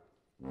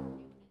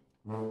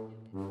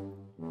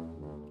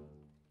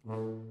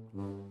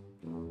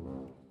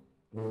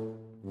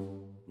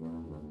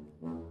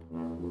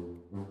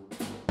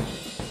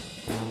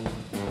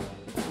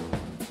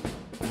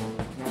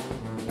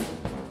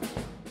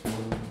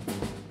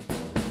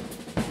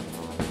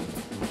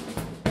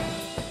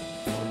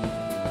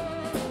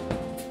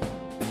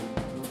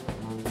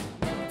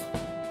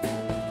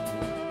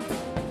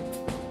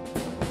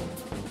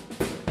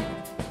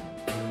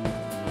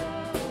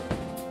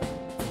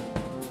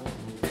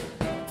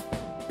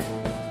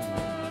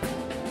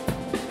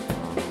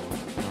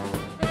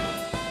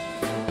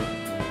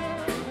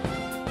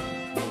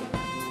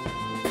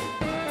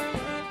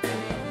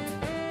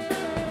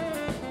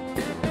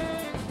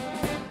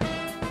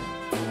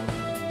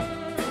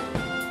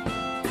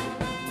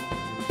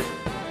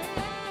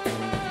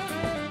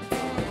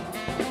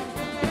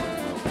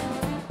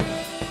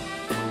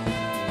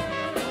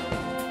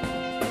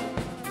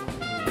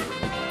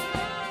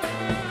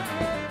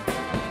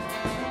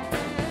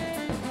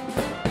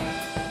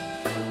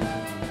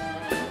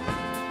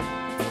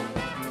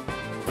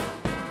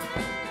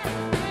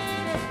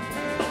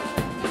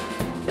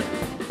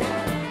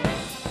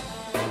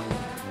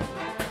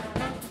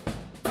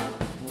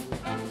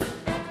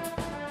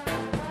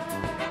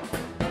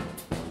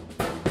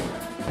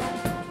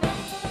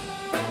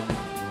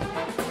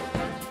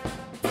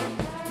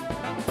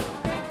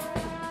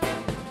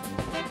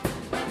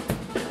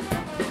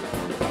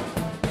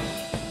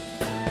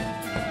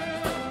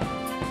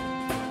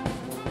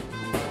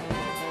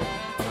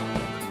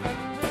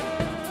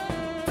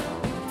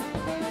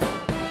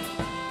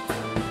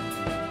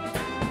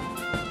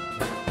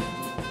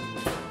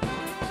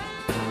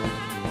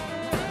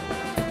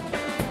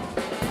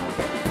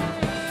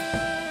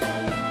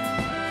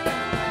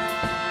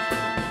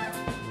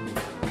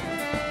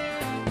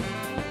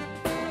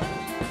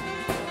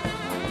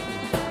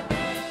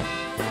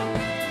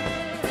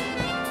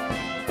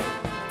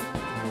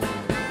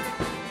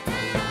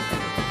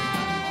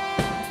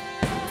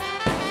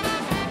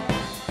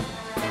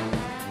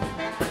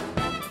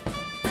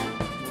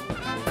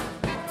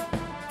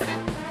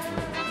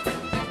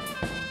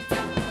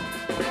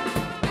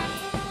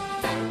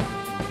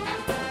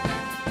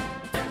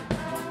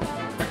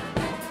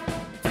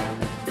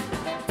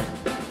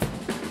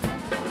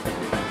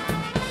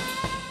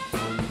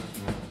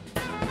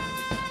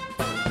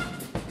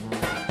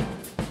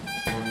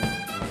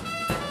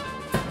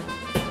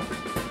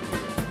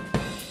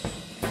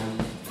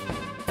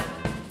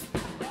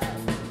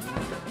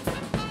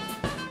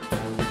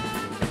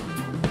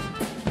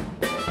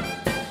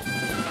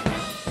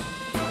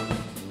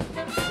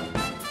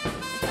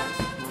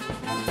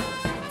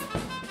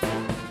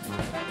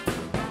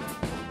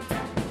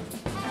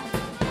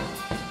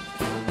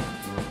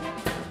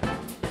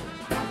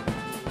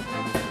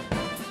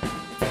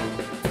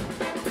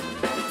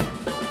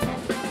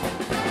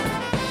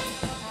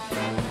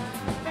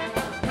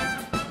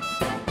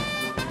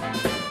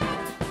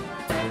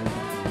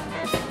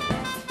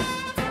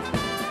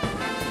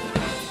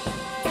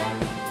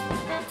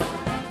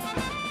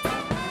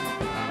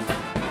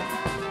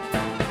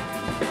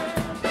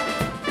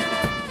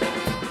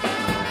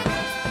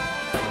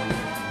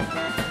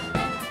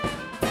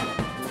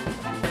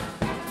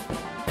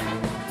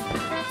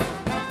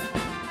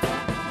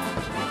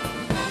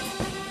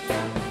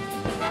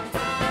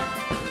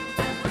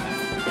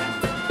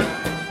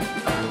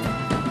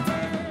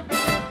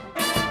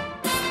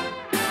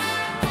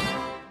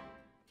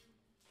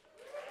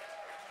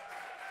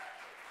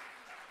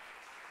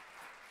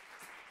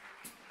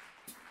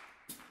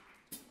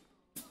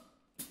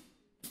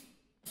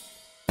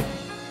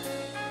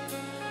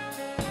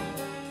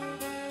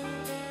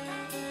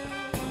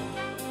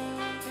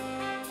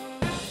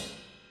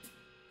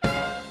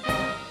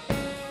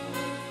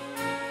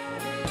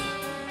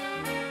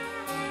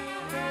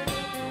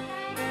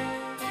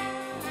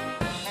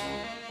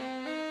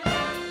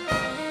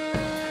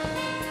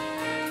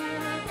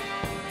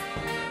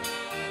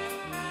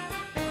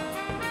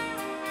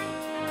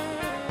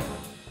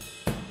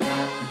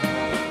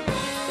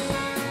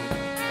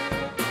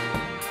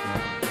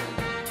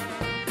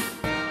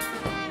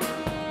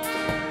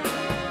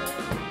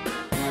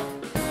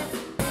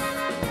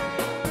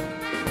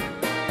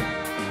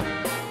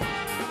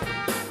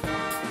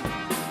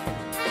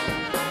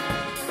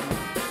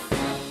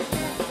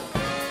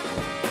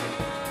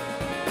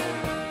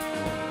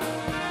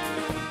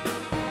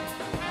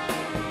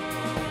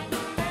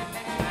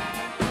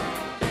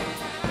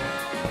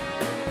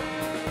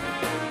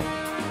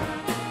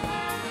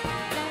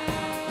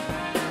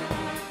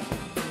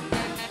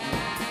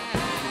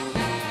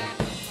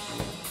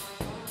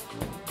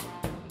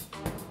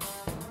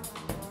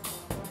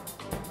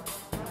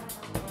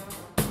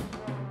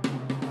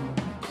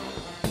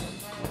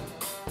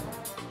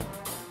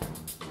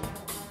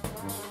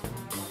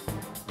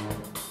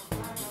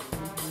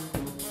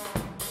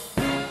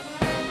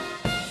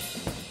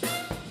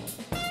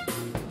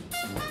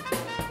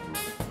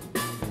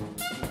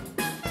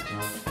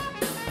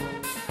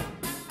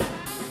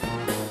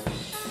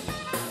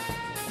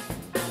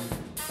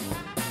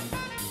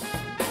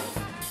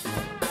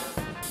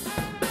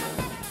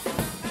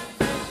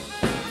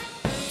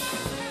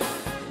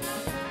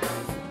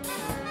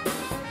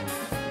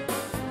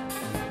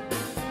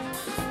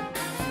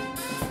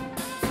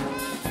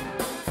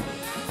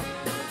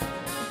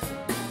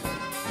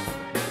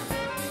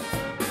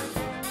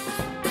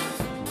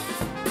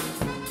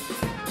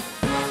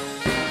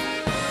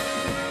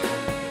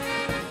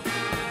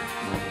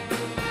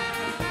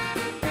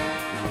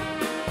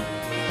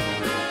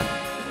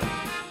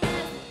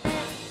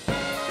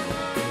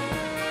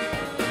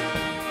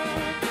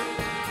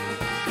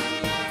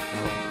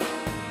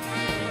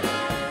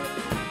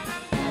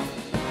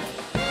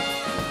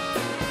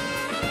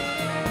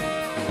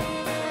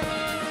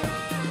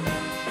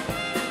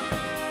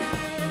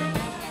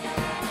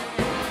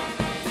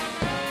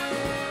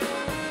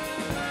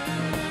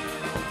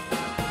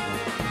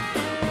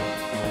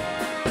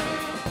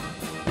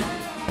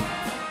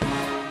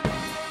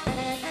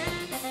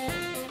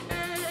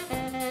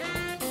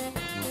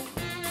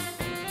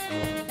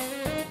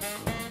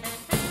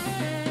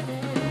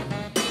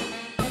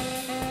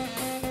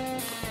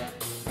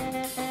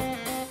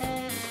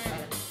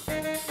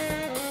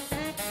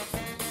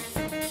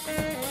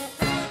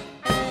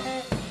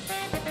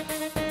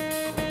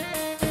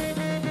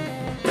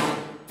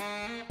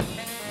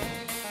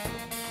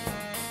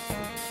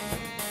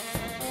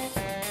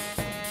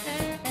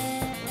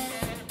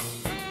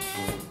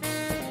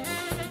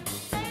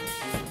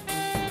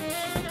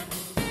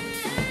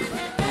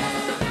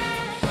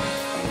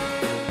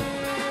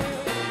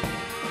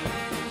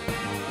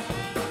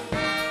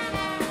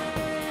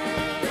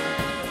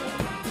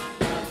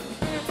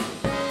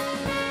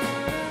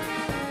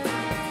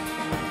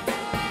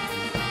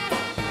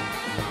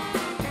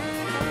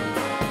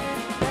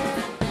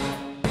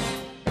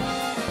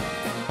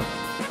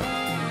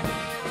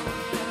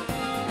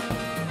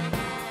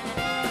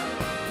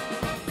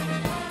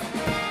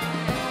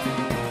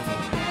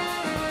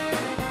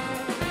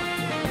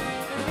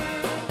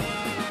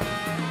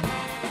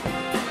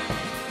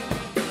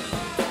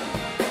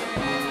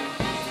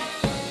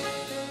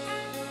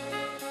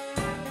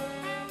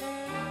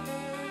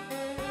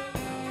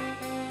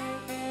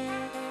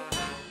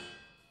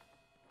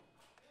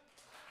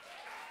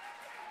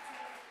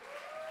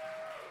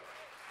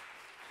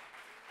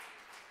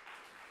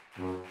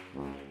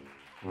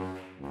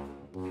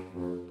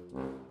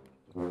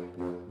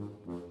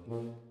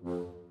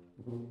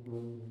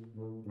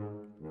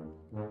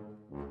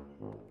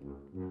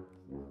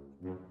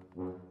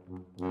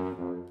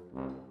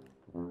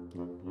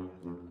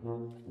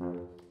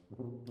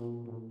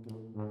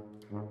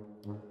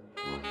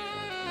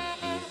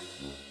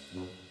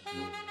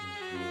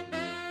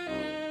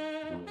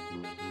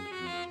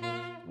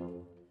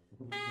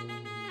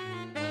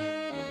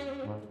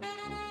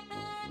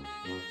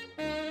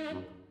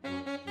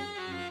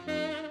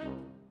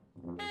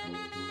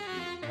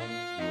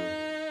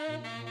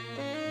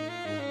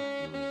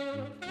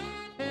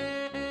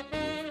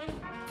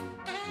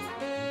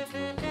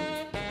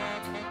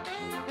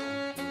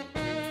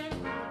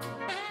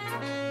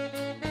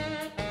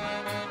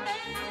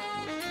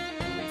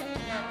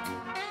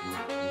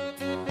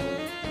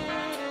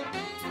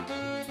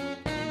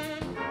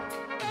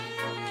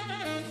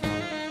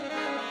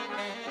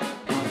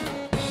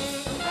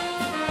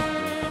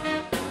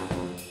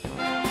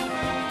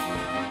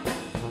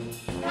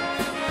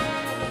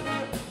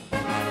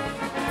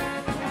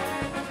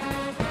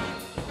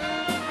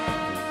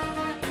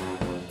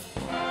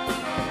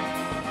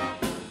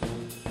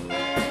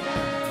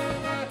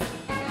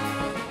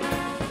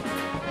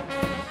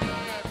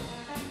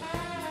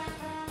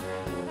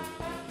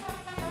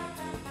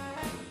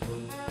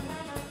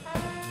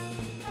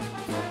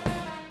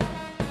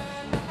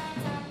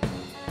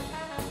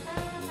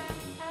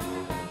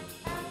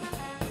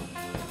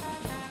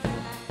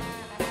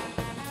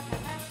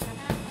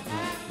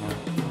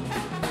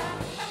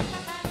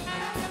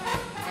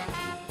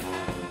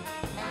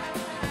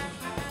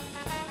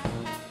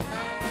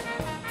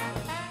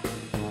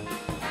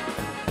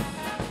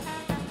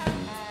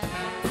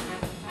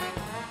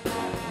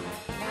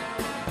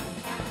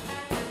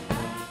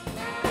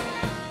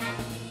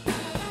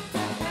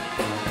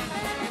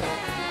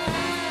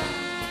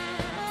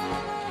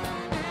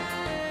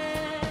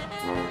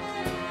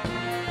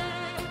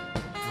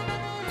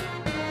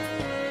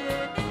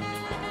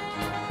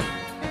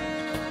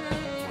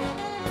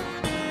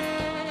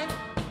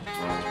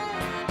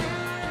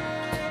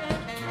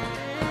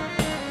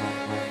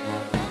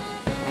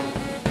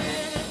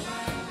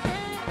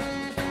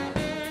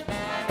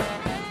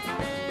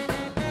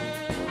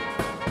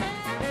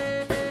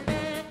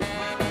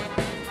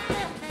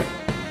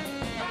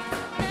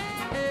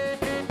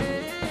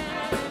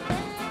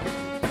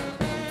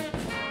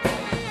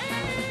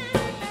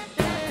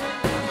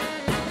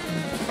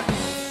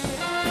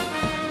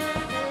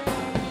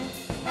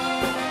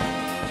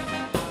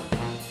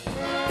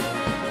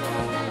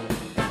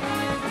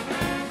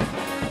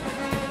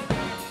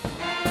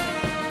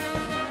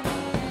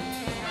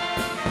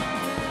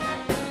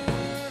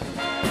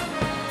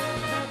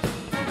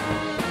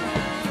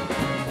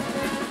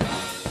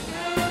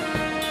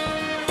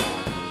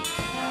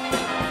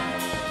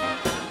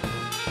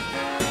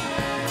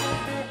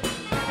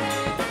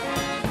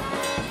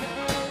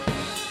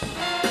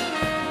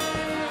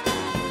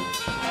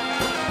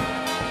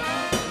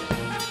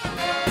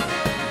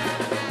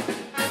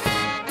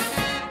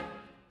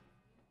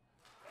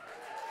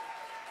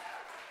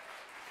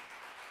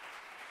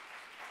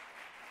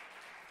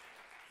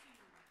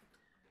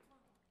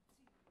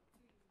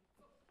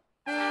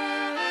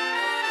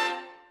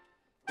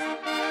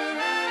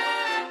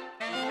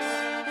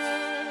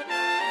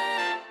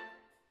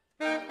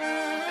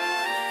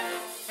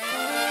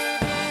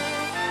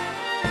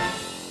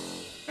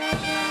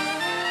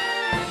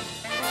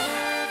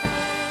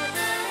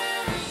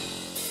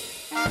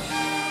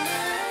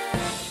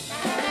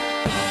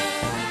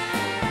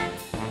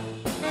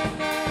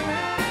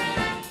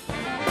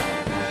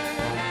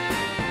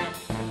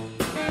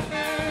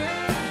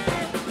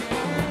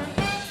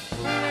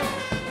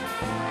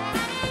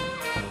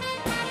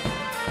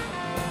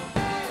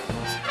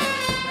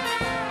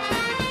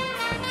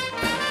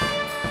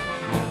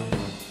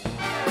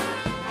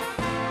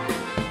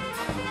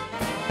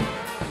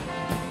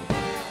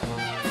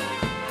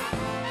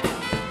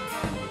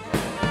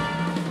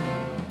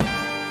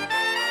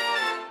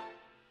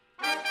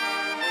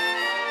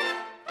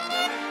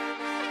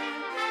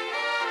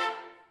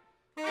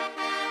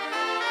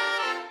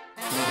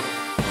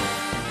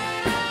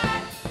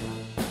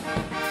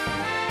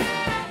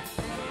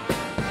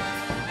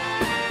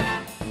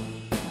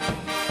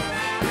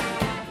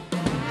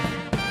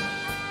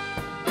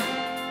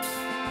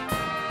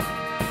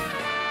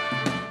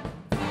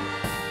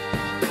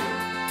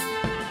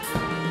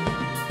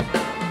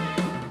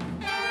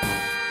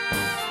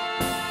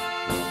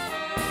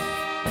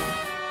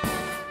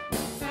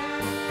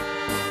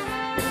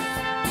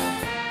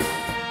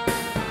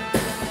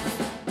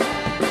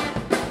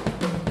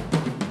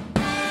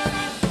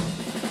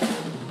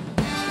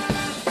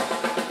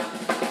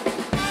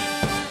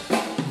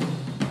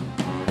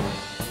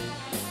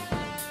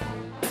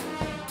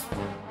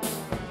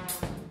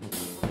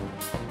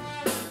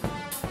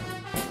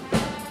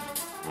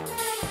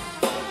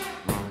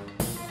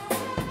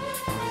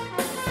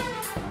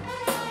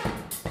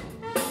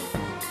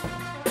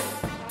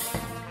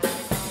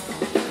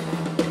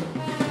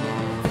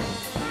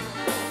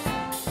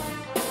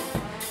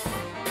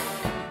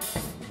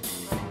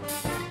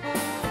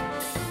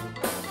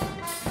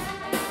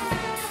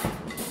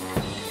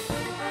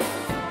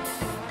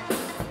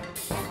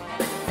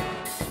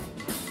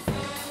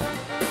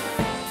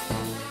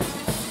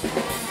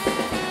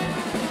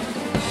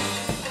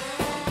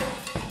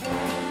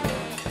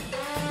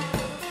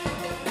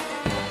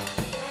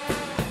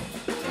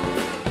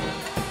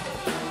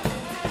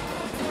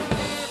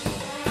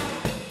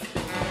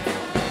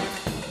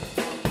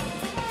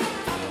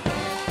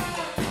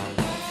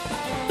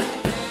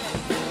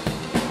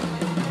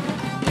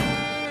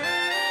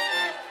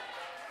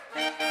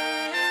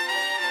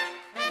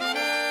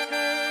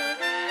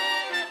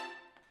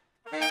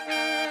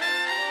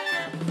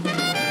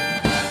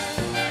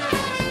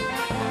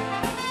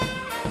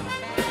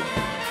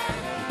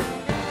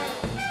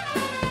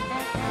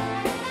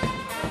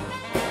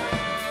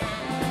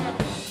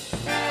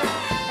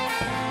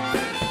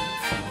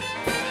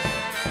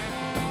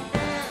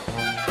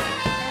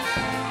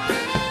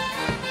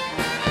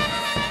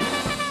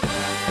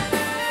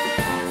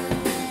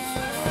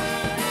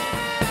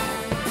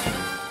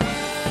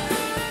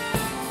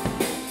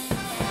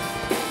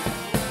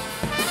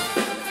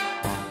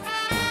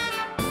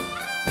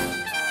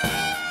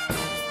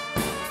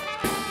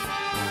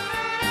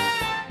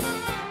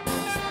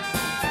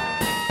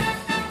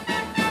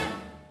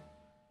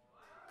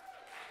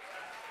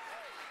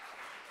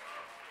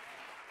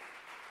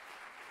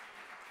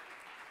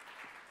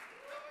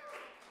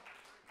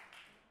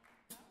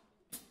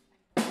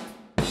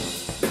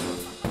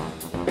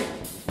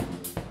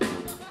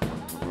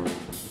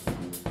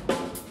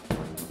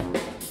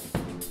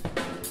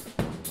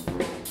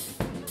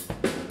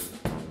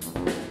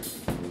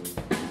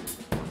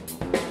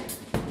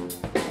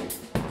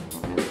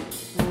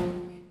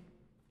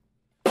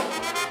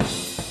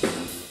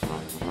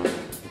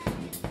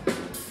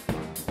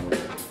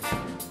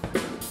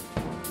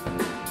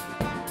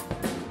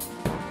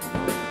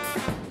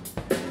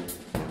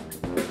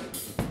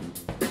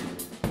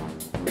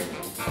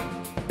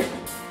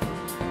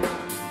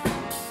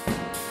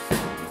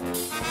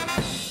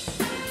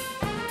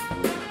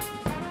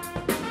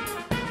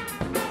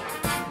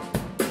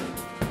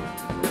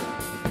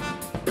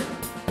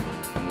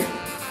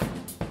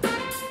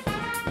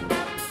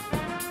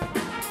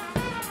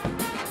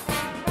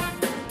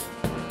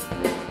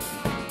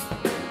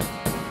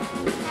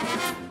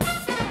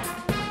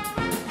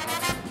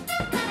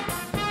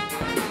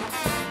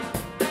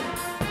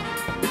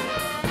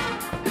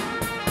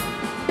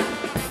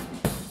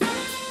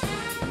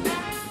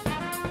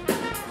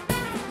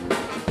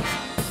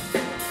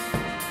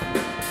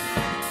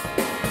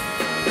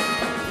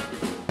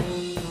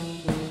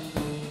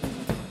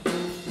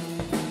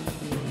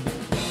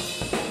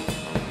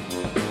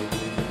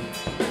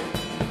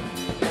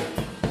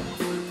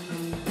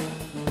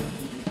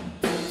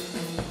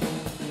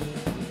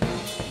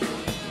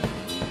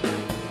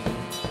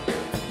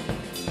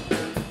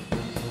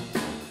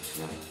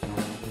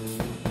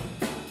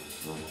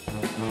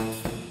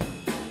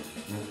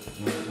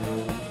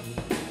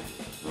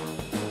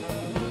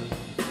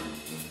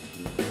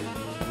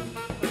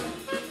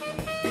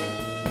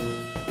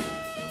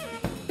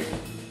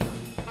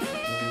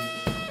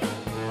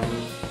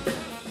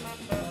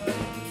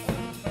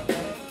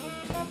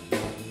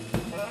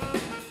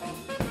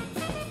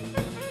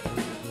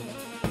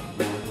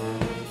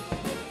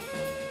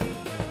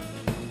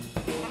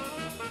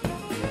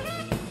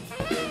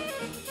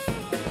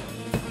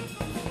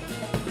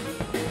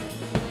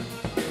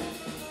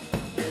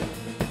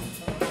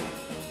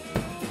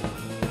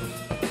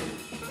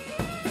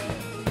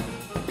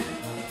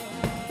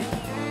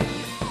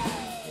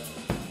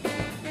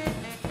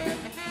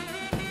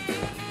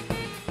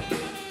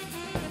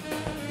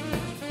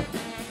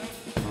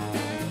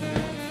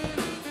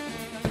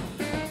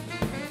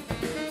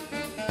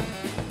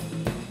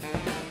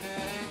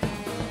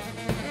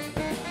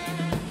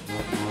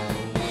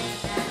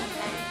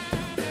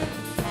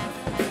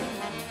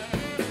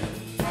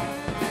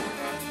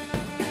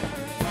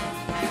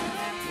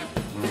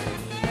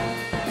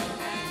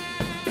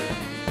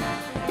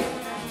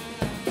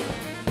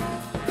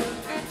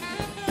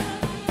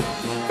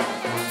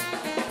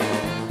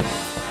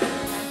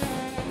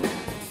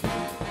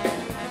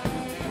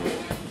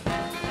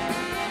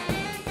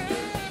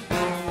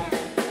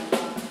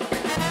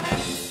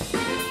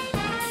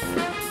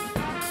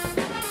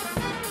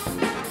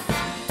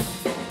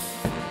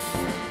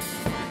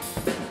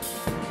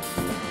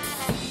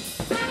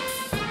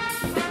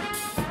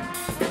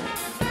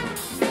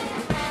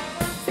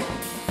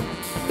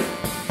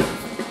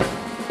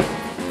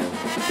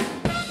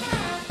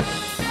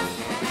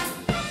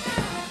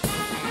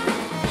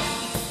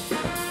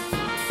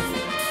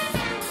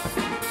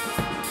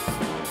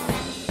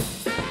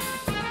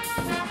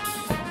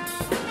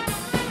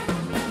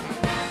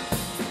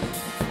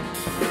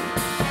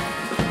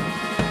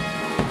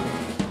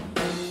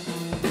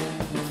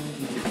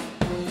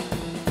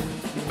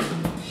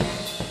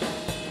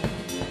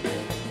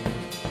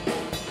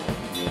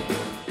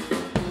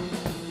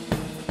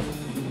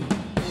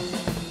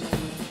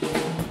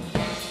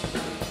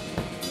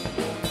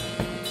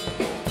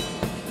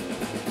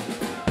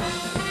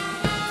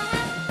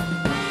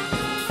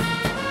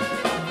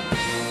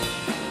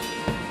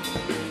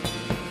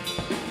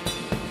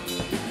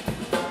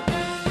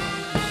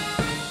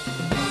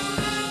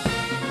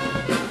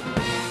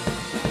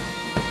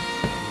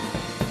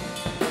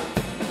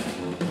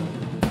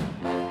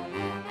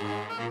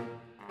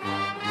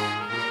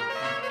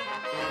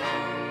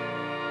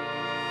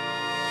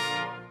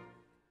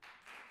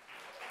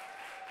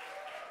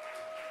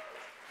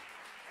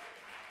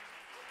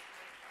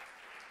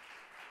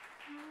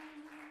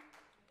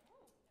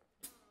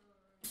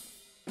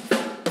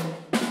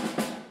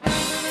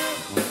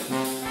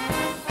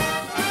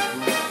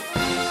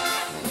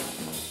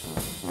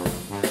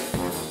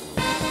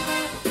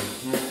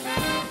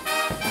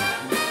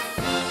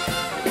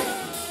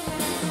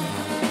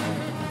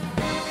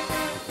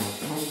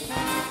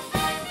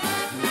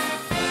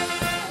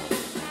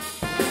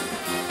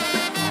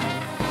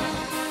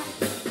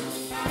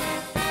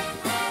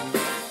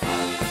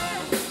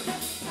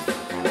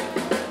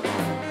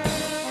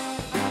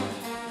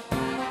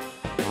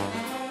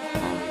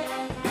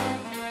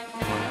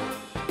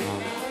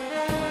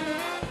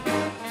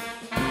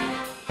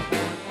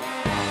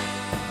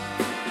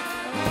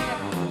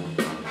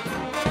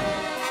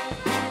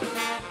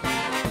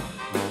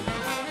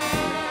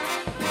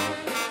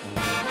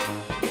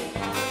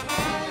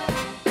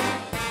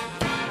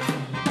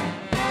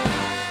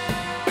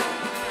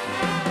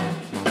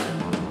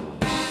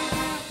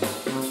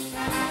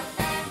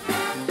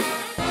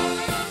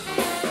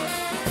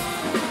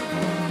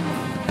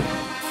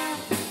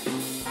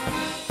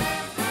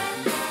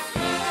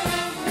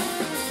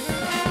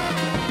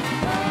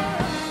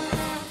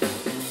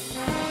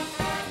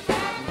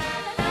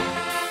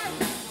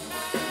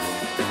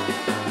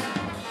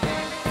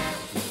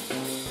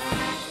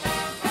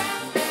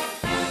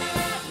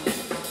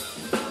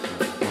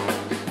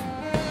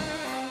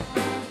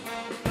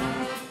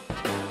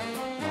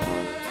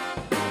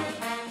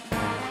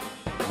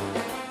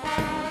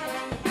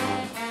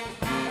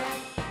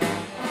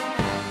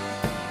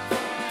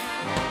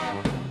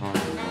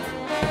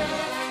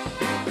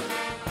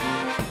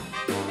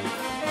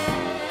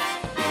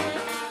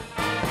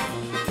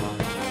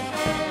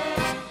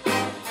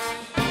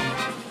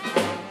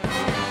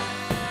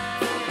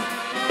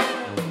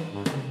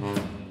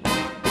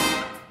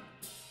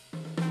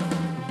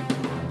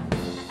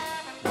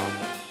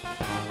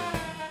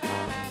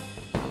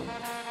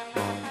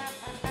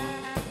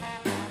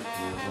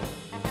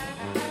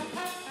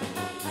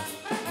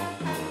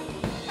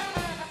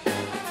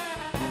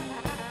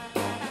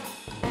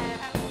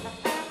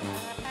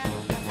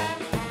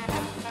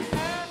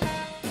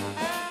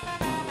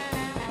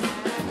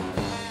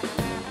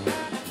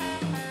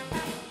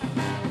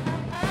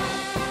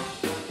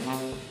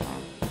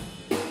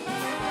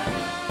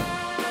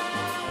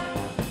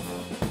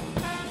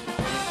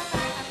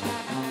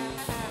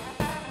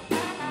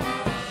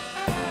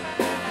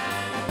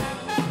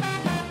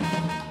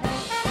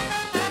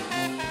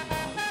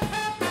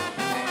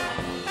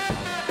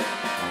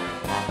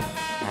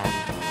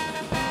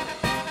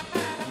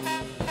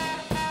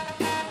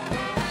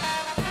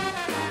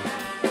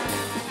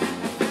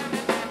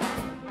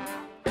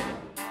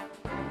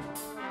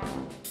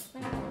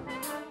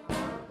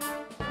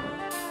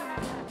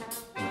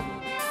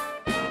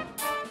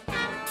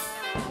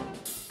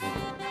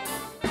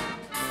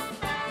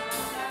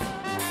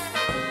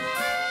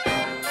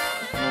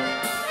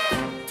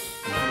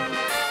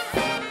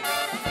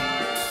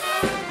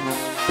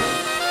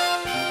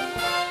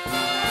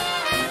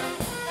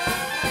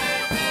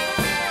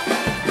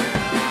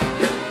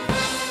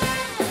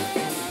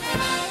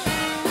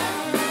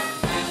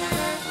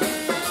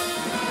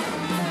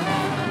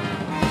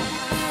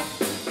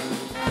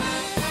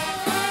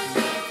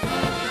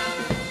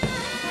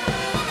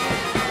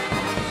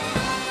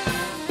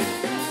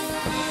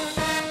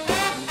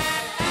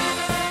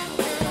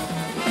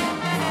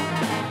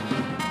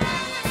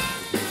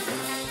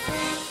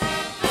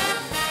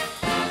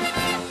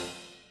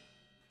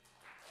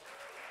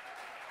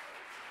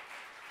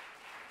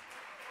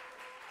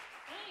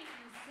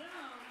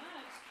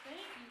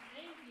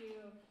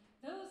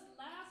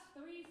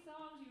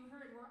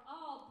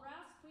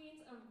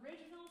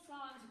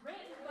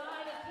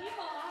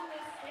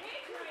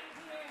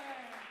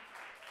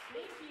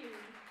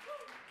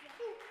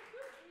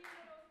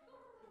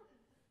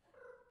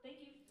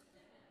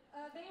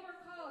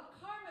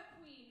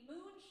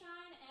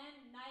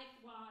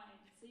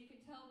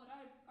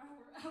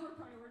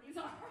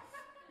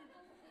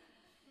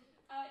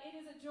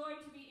 it is a joy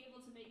to be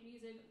able to make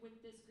music with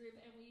this group,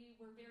 and we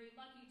were very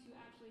lucky to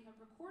actually have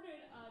recorded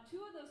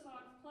 2 of those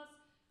songs, plus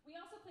we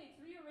also played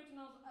 3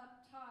 originals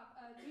up top,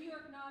 New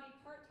York Naughty,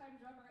 Part-Time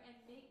Drummer, and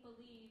Make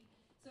Believe.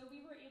 So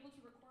we were able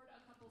to record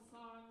a couple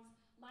songs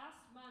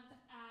last month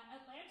at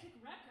Atlantic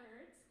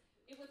Records.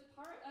 It was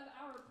part of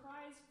our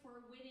prize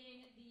for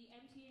winning the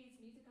MTA's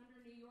Music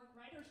Under New York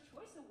Writers'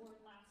 Choice Award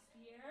last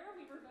year.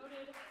 We were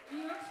voted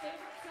New York's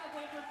favorite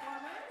subway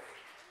performers.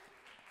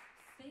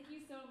 Thank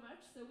you so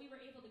much. So we were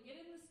able to get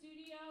in the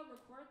studio,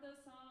 record those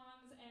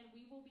songs, and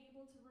we will be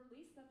able to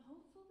release them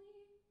hopefully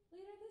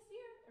later this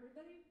year.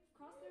 Everybody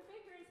cross their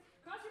fingers.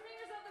 Cross your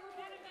fingers out that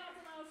Repanic Mouse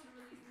allows to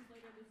release these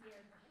later this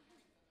year.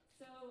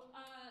 So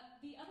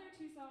the other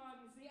 2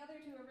 songs, the other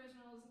 2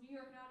 originals, New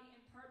York Naughty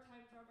and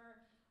Part-Time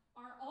Drummer,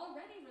 are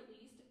already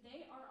released.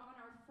 They are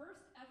on our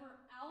first ever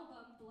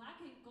album,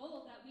 Black and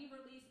Gold, that we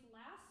released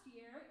last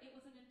year. It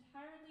was an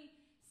entirely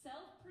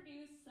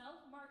self-produced,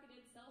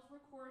 self-marketed,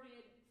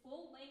 self-recorded,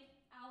 full-length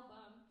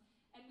album,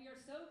 and we are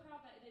so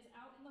proud that it is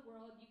out in the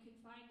world. You can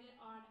find it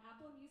on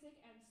Apple Music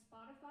and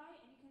Spotify,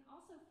 and you can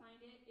also find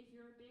it, if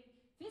you're a big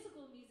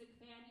physical music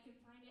fan, you can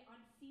find it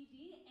on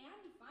CD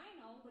and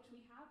vinyl, which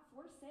we have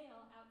for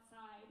sale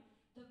outside.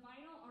 The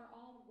vinyl are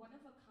all one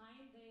of a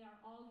kind. They are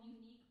all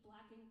unique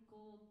black and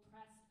gold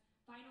pressed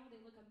vinyl. They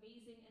look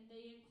amazing, and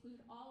they include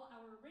all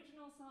our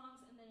original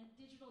songs and then a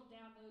digital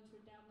download to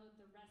download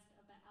the rest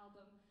of the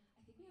album.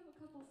 I think we have a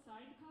couple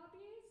signed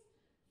copies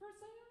for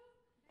sale.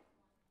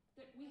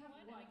 We have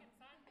one.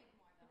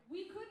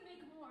 We could make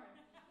more.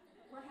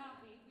 We're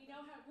happy. We know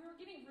how. We're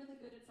getting really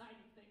good at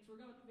signing things. We're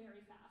going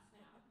very fast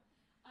now.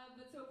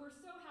 But so we're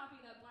so happy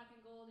that Black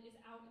and Gold is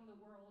out in the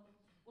world.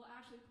 We'll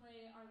actually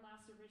play our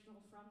last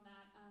original from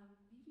that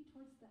maybe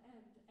towards the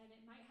end, and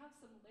it might have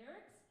some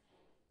lyrics.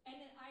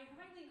 And I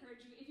highly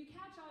encourage you, if you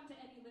catch on to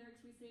any lyrics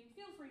we sing,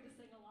 feel free to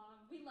sing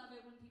along. We love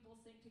it when people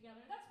sing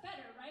together. That's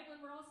better, right? When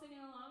we're all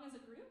singing along as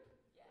a group.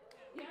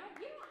 Yeah,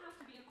 you don't have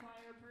to be a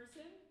choir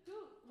person.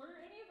 Were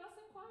any of us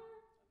in choir?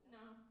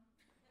 No.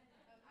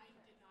 I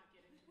did not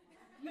get into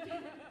choir. You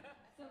didn't?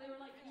 So they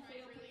were like, you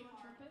failed to play on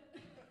trumpet?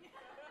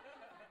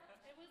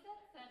 It was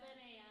at 7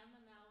 a.m.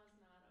 and that was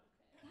not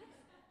okay.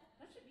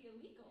 That should be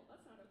illegal.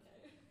 That's not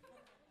okay.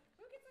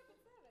 Who gets up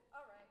at 7?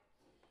 All right.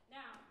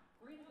 Now,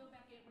 we're going to go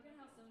back in. We're going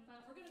to have some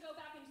fun. We're going to go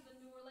back into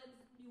the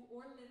New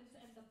Orleans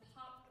and the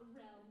pop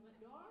realm.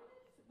 New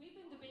Orleans? We've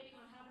been debating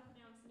on how to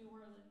pronounce New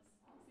Orleans.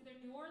 It's either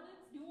New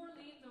Orleans, or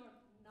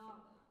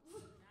Nolens.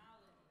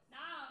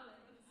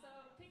 Nolens. So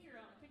pick your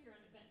own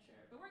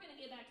adventure. But we're going to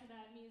get back to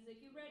that music.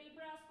 You ready,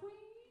 brass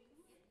queens?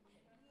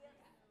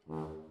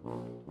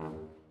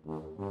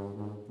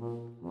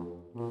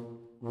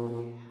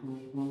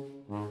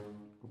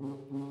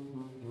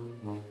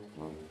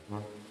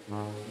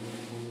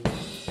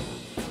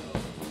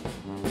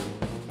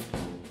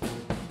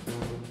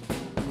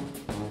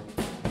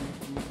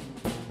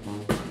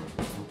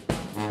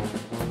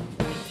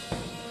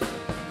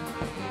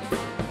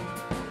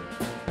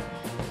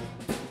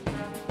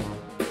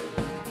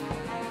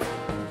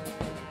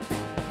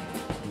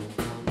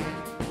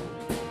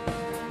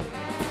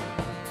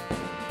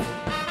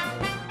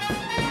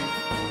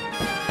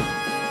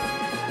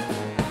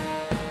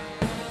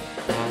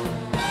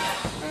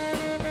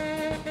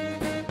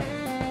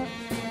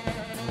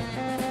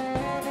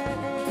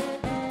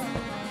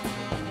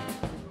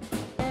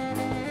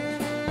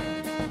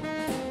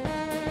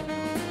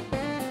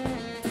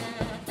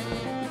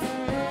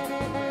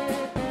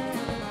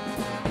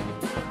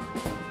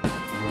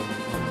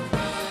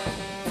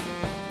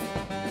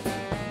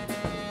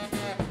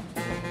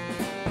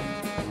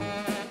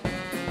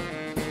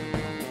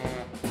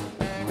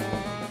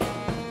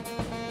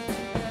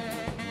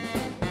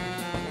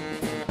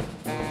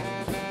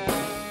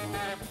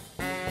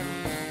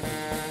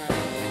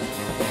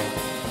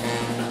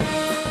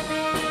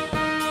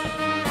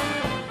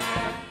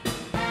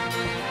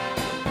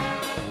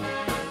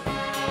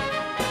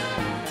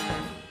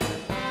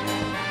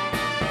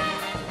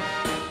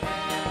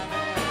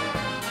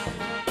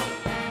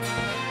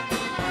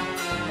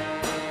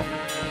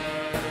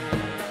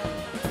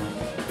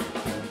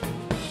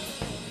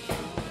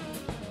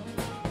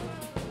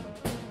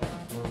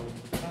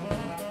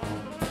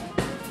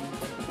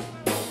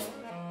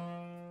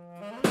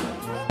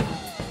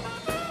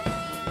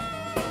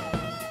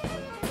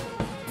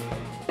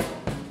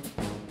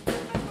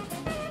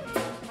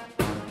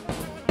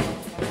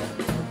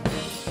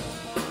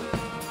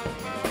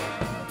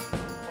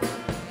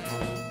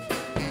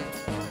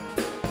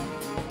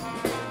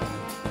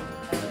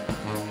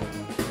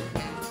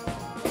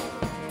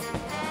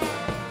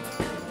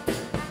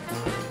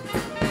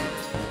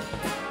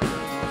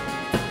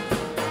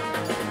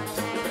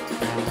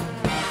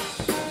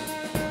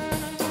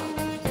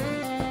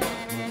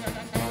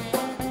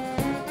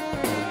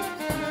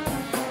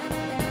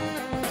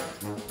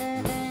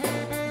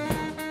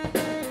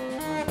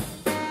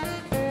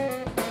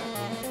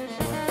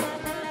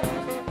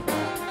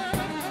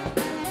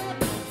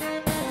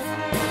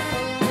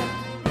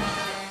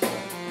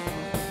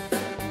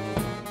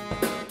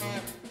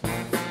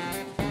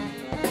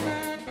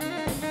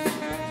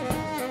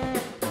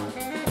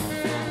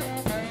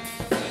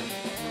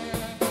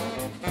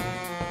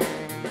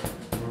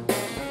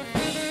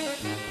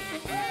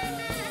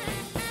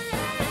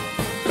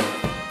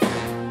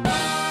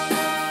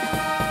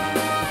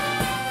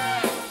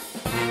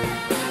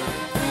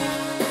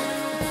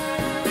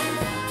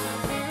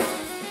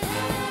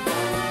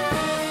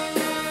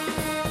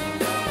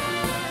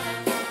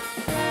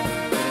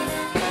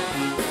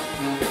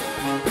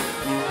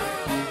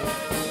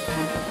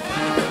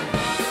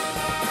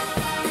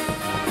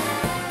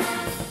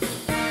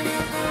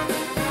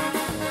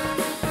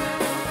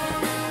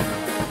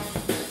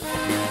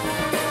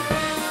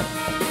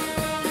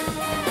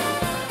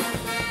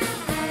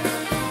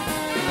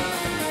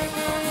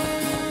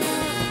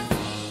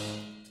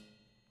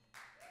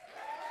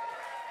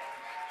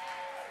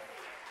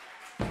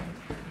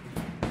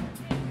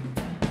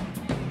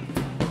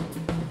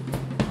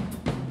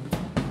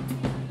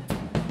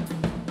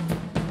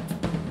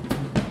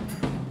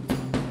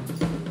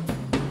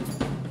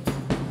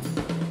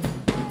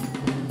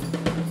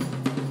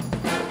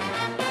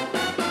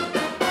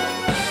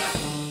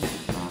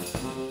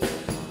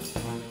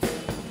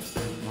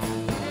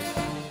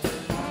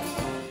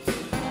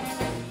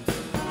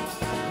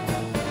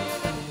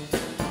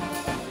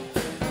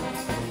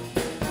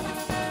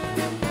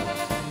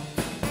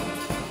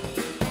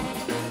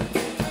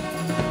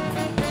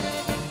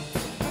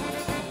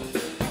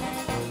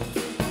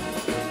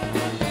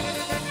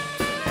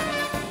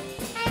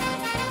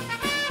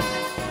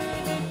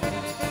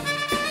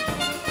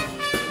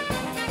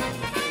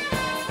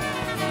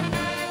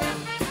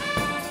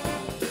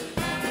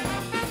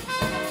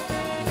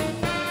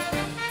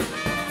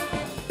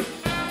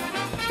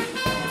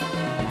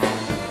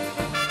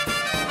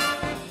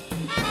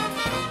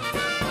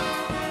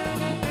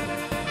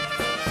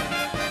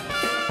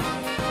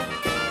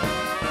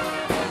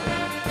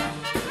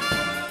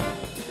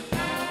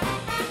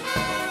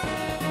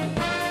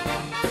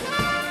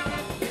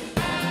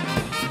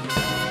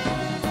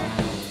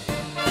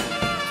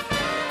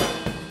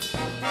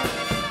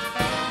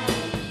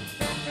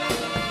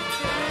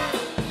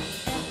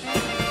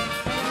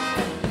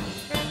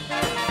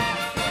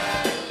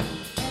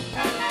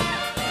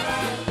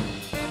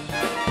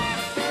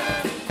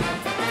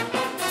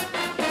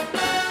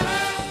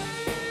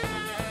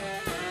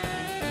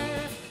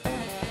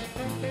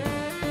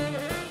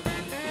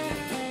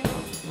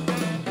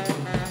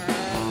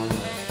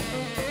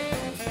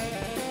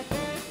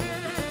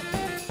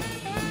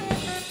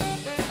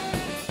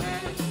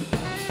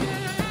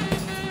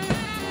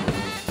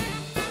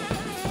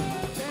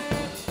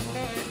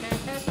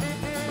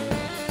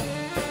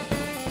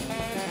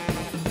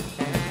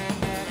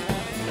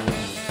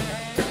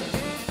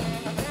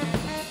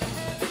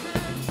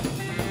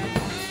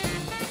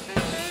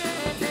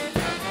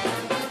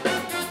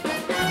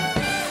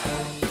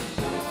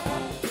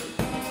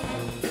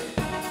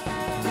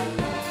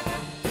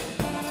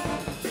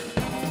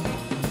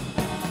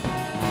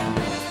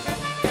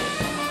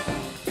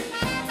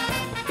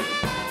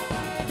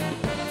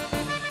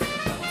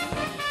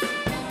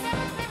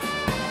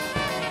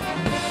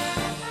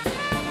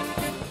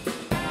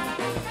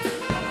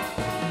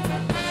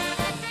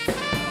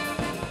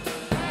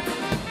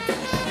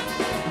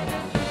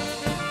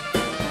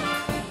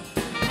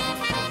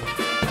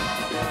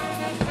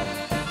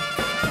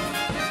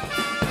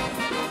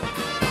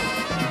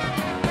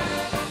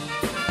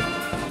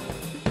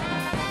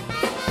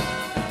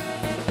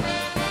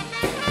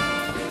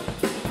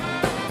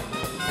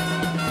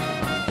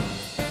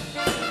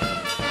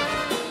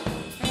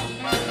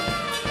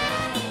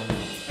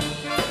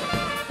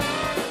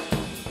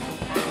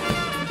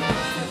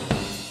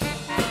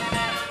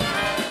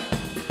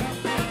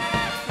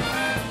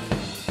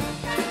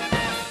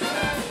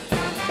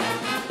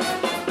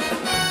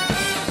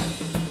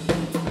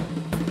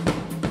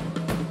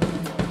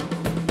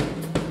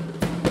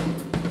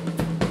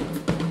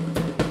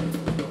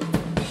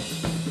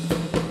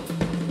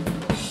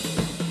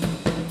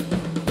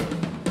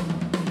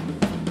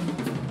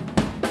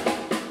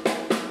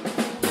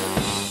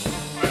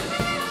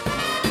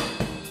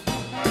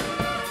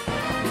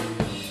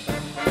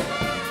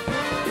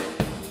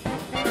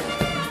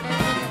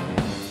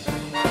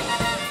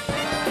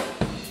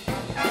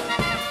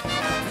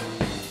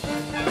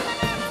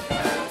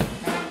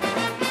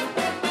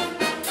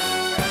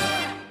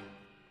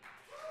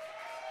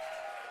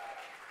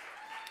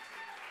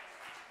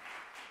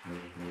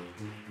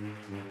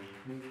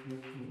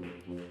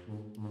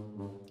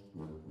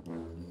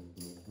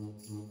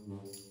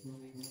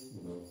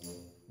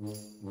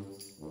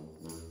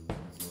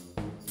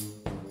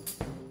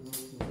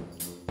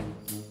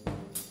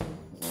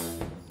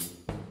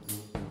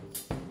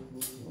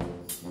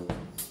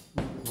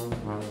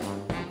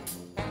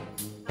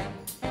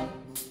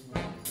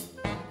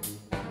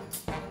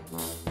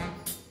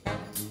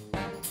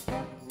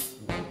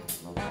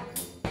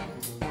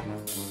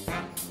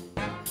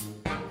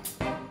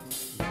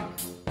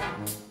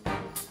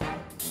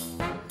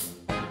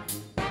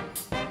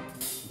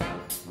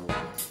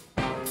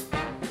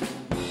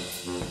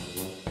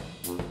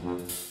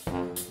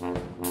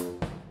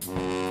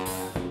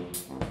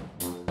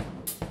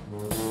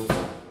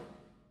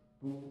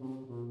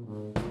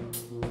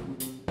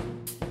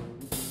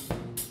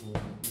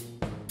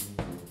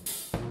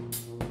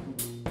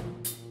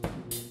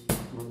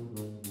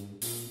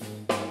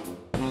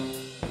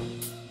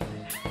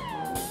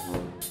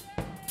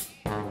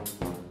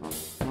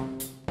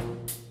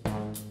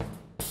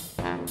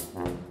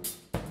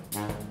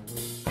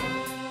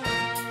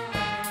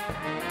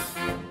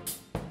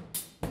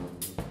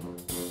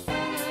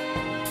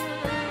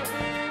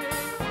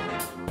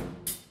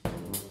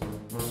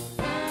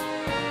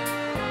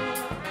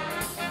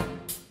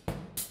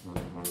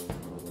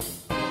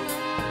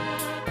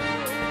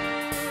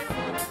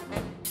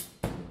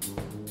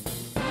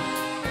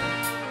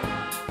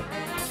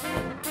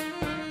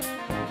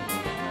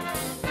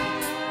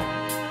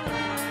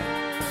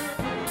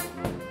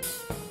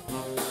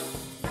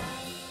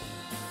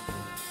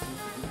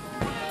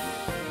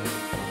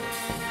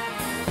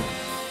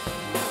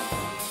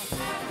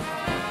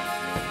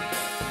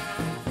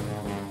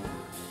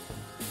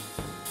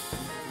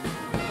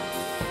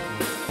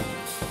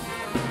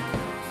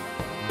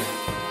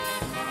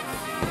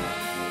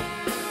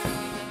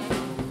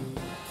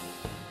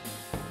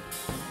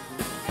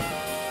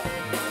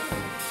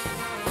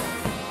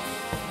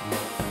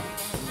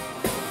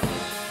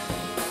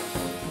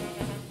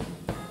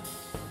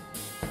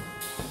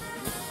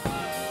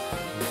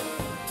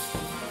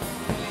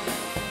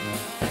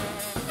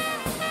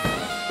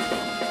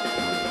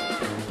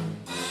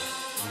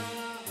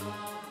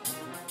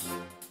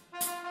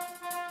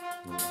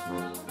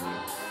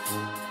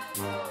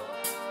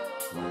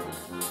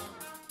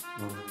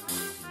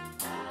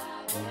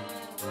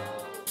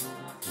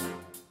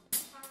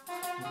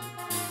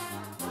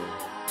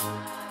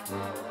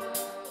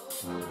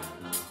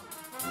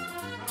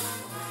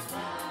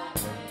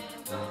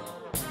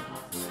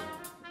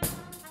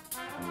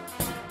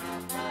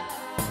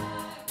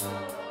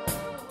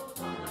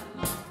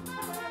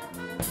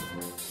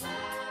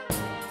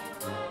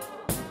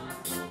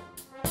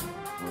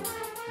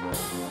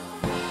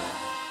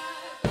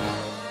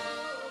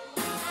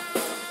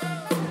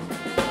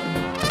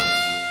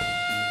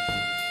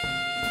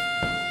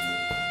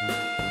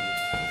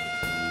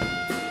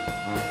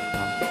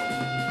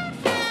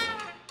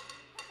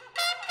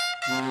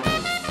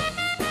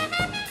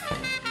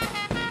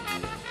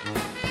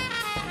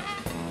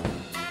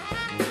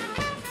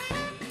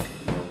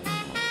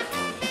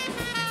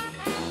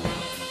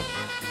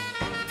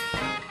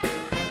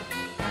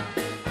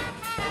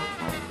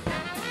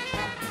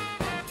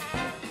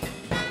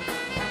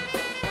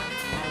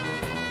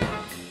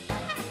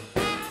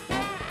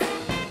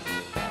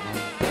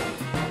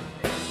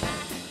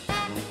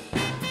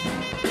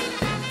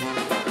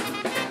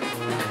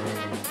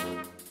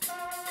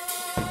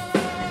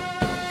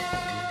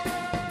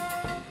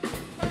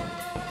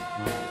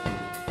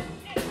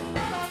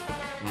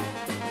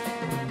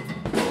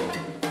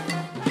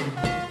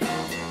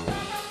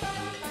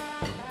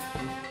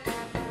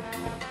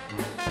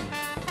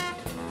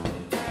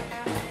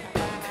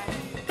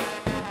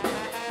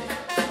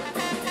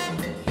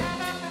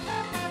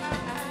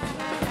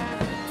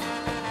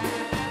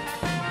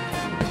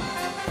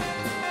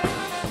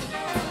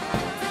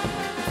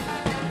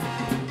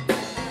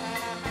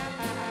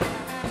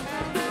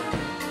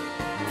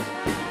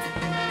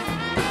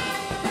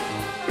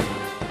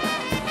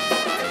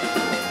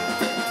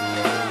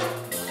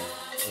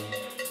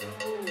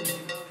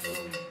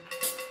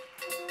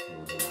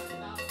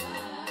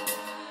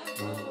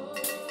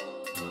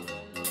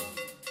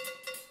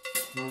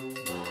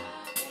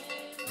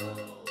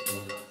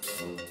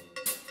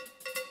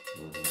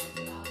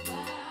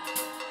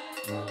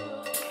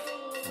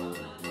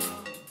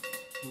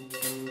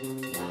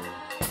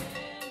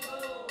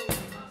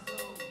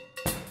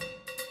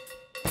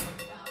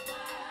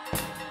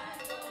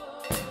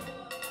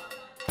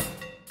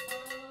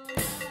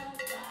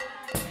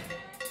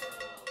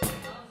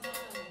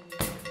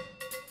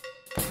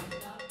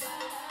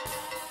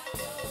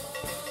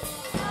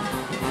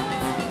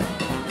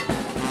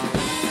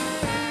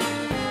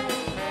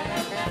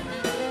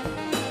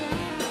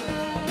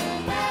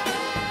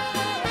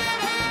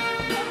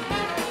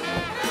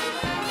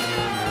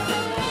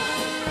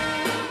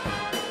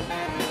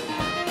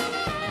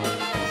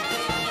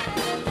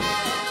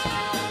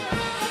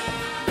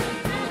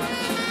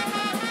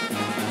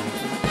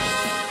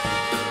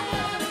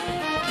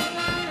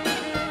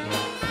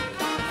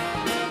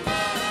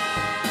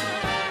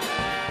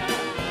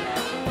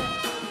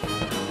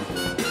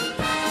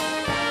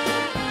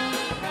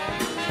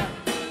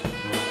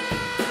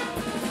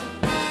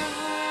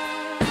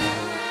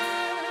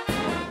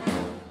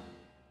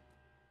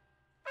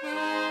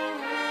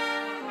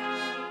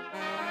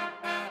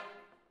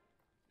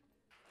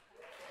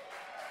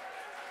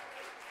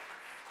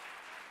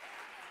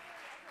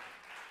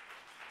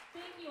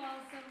 you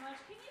all so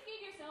much. Can you give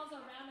yourselves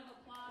a round of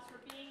applause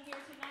for being here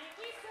tonight?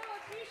 We so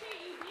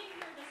appreciate you being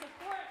here to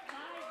support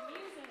live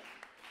music.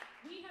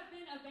 We have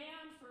been a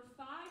band for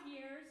 5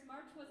 years.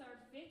 March was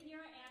our 5th year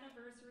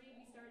anniversary.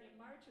 We started in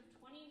March of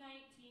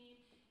 2019.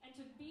 And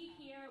to be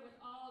here with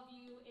all of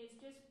you is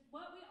just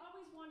what we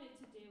always wanted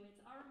to do.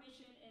 It's our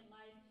mission in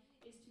life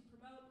is to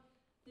promote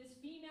this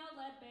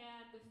female-led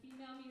band with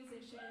female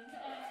musicians.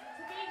 And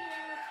to be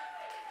here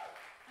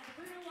at the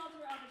Bruno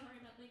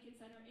Auditorium at Lincoln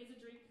Center is a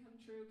dream come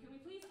true. Can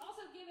we please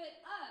also give it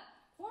up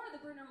for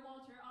the Bruno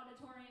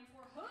Auditorium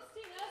for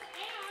hosting us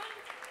and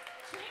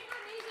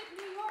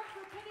ChamberMusicNY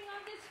for putting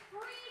on this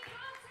free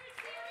concert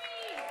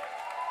series.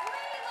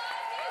 Free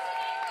live music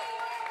in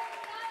New York.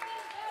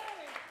 Nothing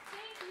better.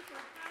 Thank you for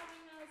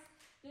having us.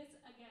 This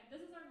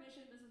is our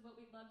mission. This is what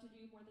we love to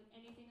do more than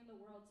anything in the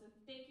world. So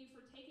thank you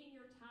for taking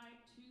your time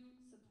to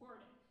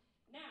support it.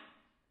 Now,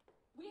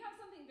 we have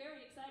something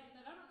very exciting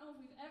that I don't know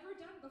if we've ever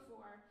done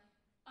before.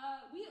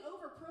 We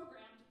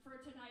over-programmed for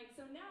tonight,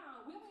 so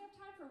now we only have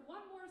time for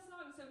one more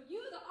song, so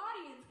you, the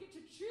audience, get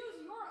to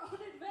choose your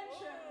own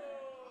adventure.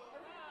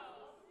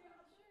 Wow.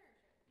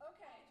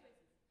 Okay.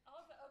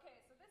 Okay,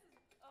 so this is,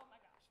 oh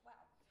my gosh,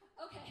 wow.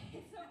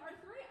 Okay, so our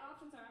 3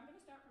 options are, I'm going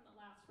to start from the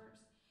last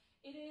first.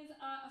 It is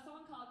a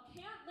song called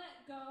Can't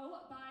Let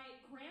Go by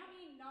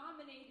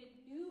Grammy-nominated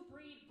New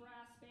Breed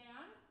Brass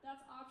Band.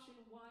 That's option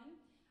 1.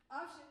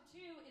 Option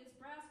 2 is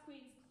Brass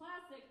Queen's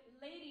classic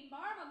Lady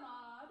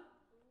Marmalade.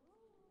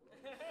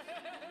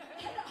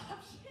 And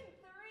option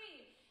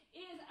 3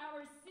 is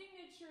our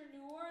signature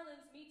New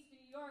Orleans meets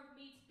New York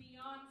meets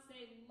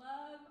Beyonce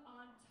Love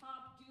on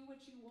Top. Do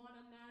what you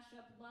wanna, mash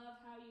up love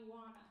how you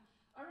wanna.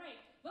 All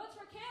right, votes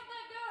for Can't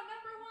Let Go,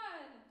 number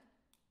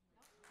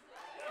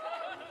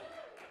 1.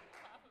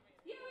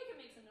 Yeah, we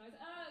can make some noise.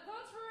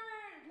 Votes for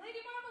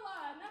Lady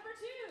Marmalade, number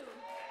 2.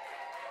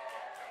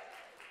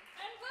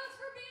 And votes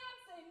for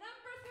Beyonce,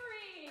 number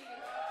 3.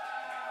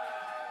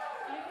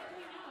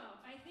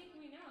 I think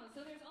we know.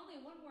 So there's only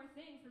one more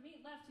thing for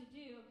me left to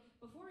do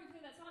before we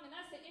play that song, and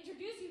that's to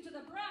introduce you to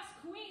the Brass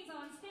Queens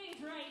on stage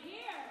right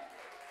here.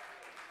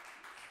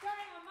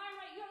 Starting on my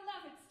right, your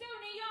left, it's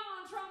Stoney Young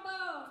on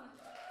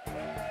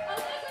trombone.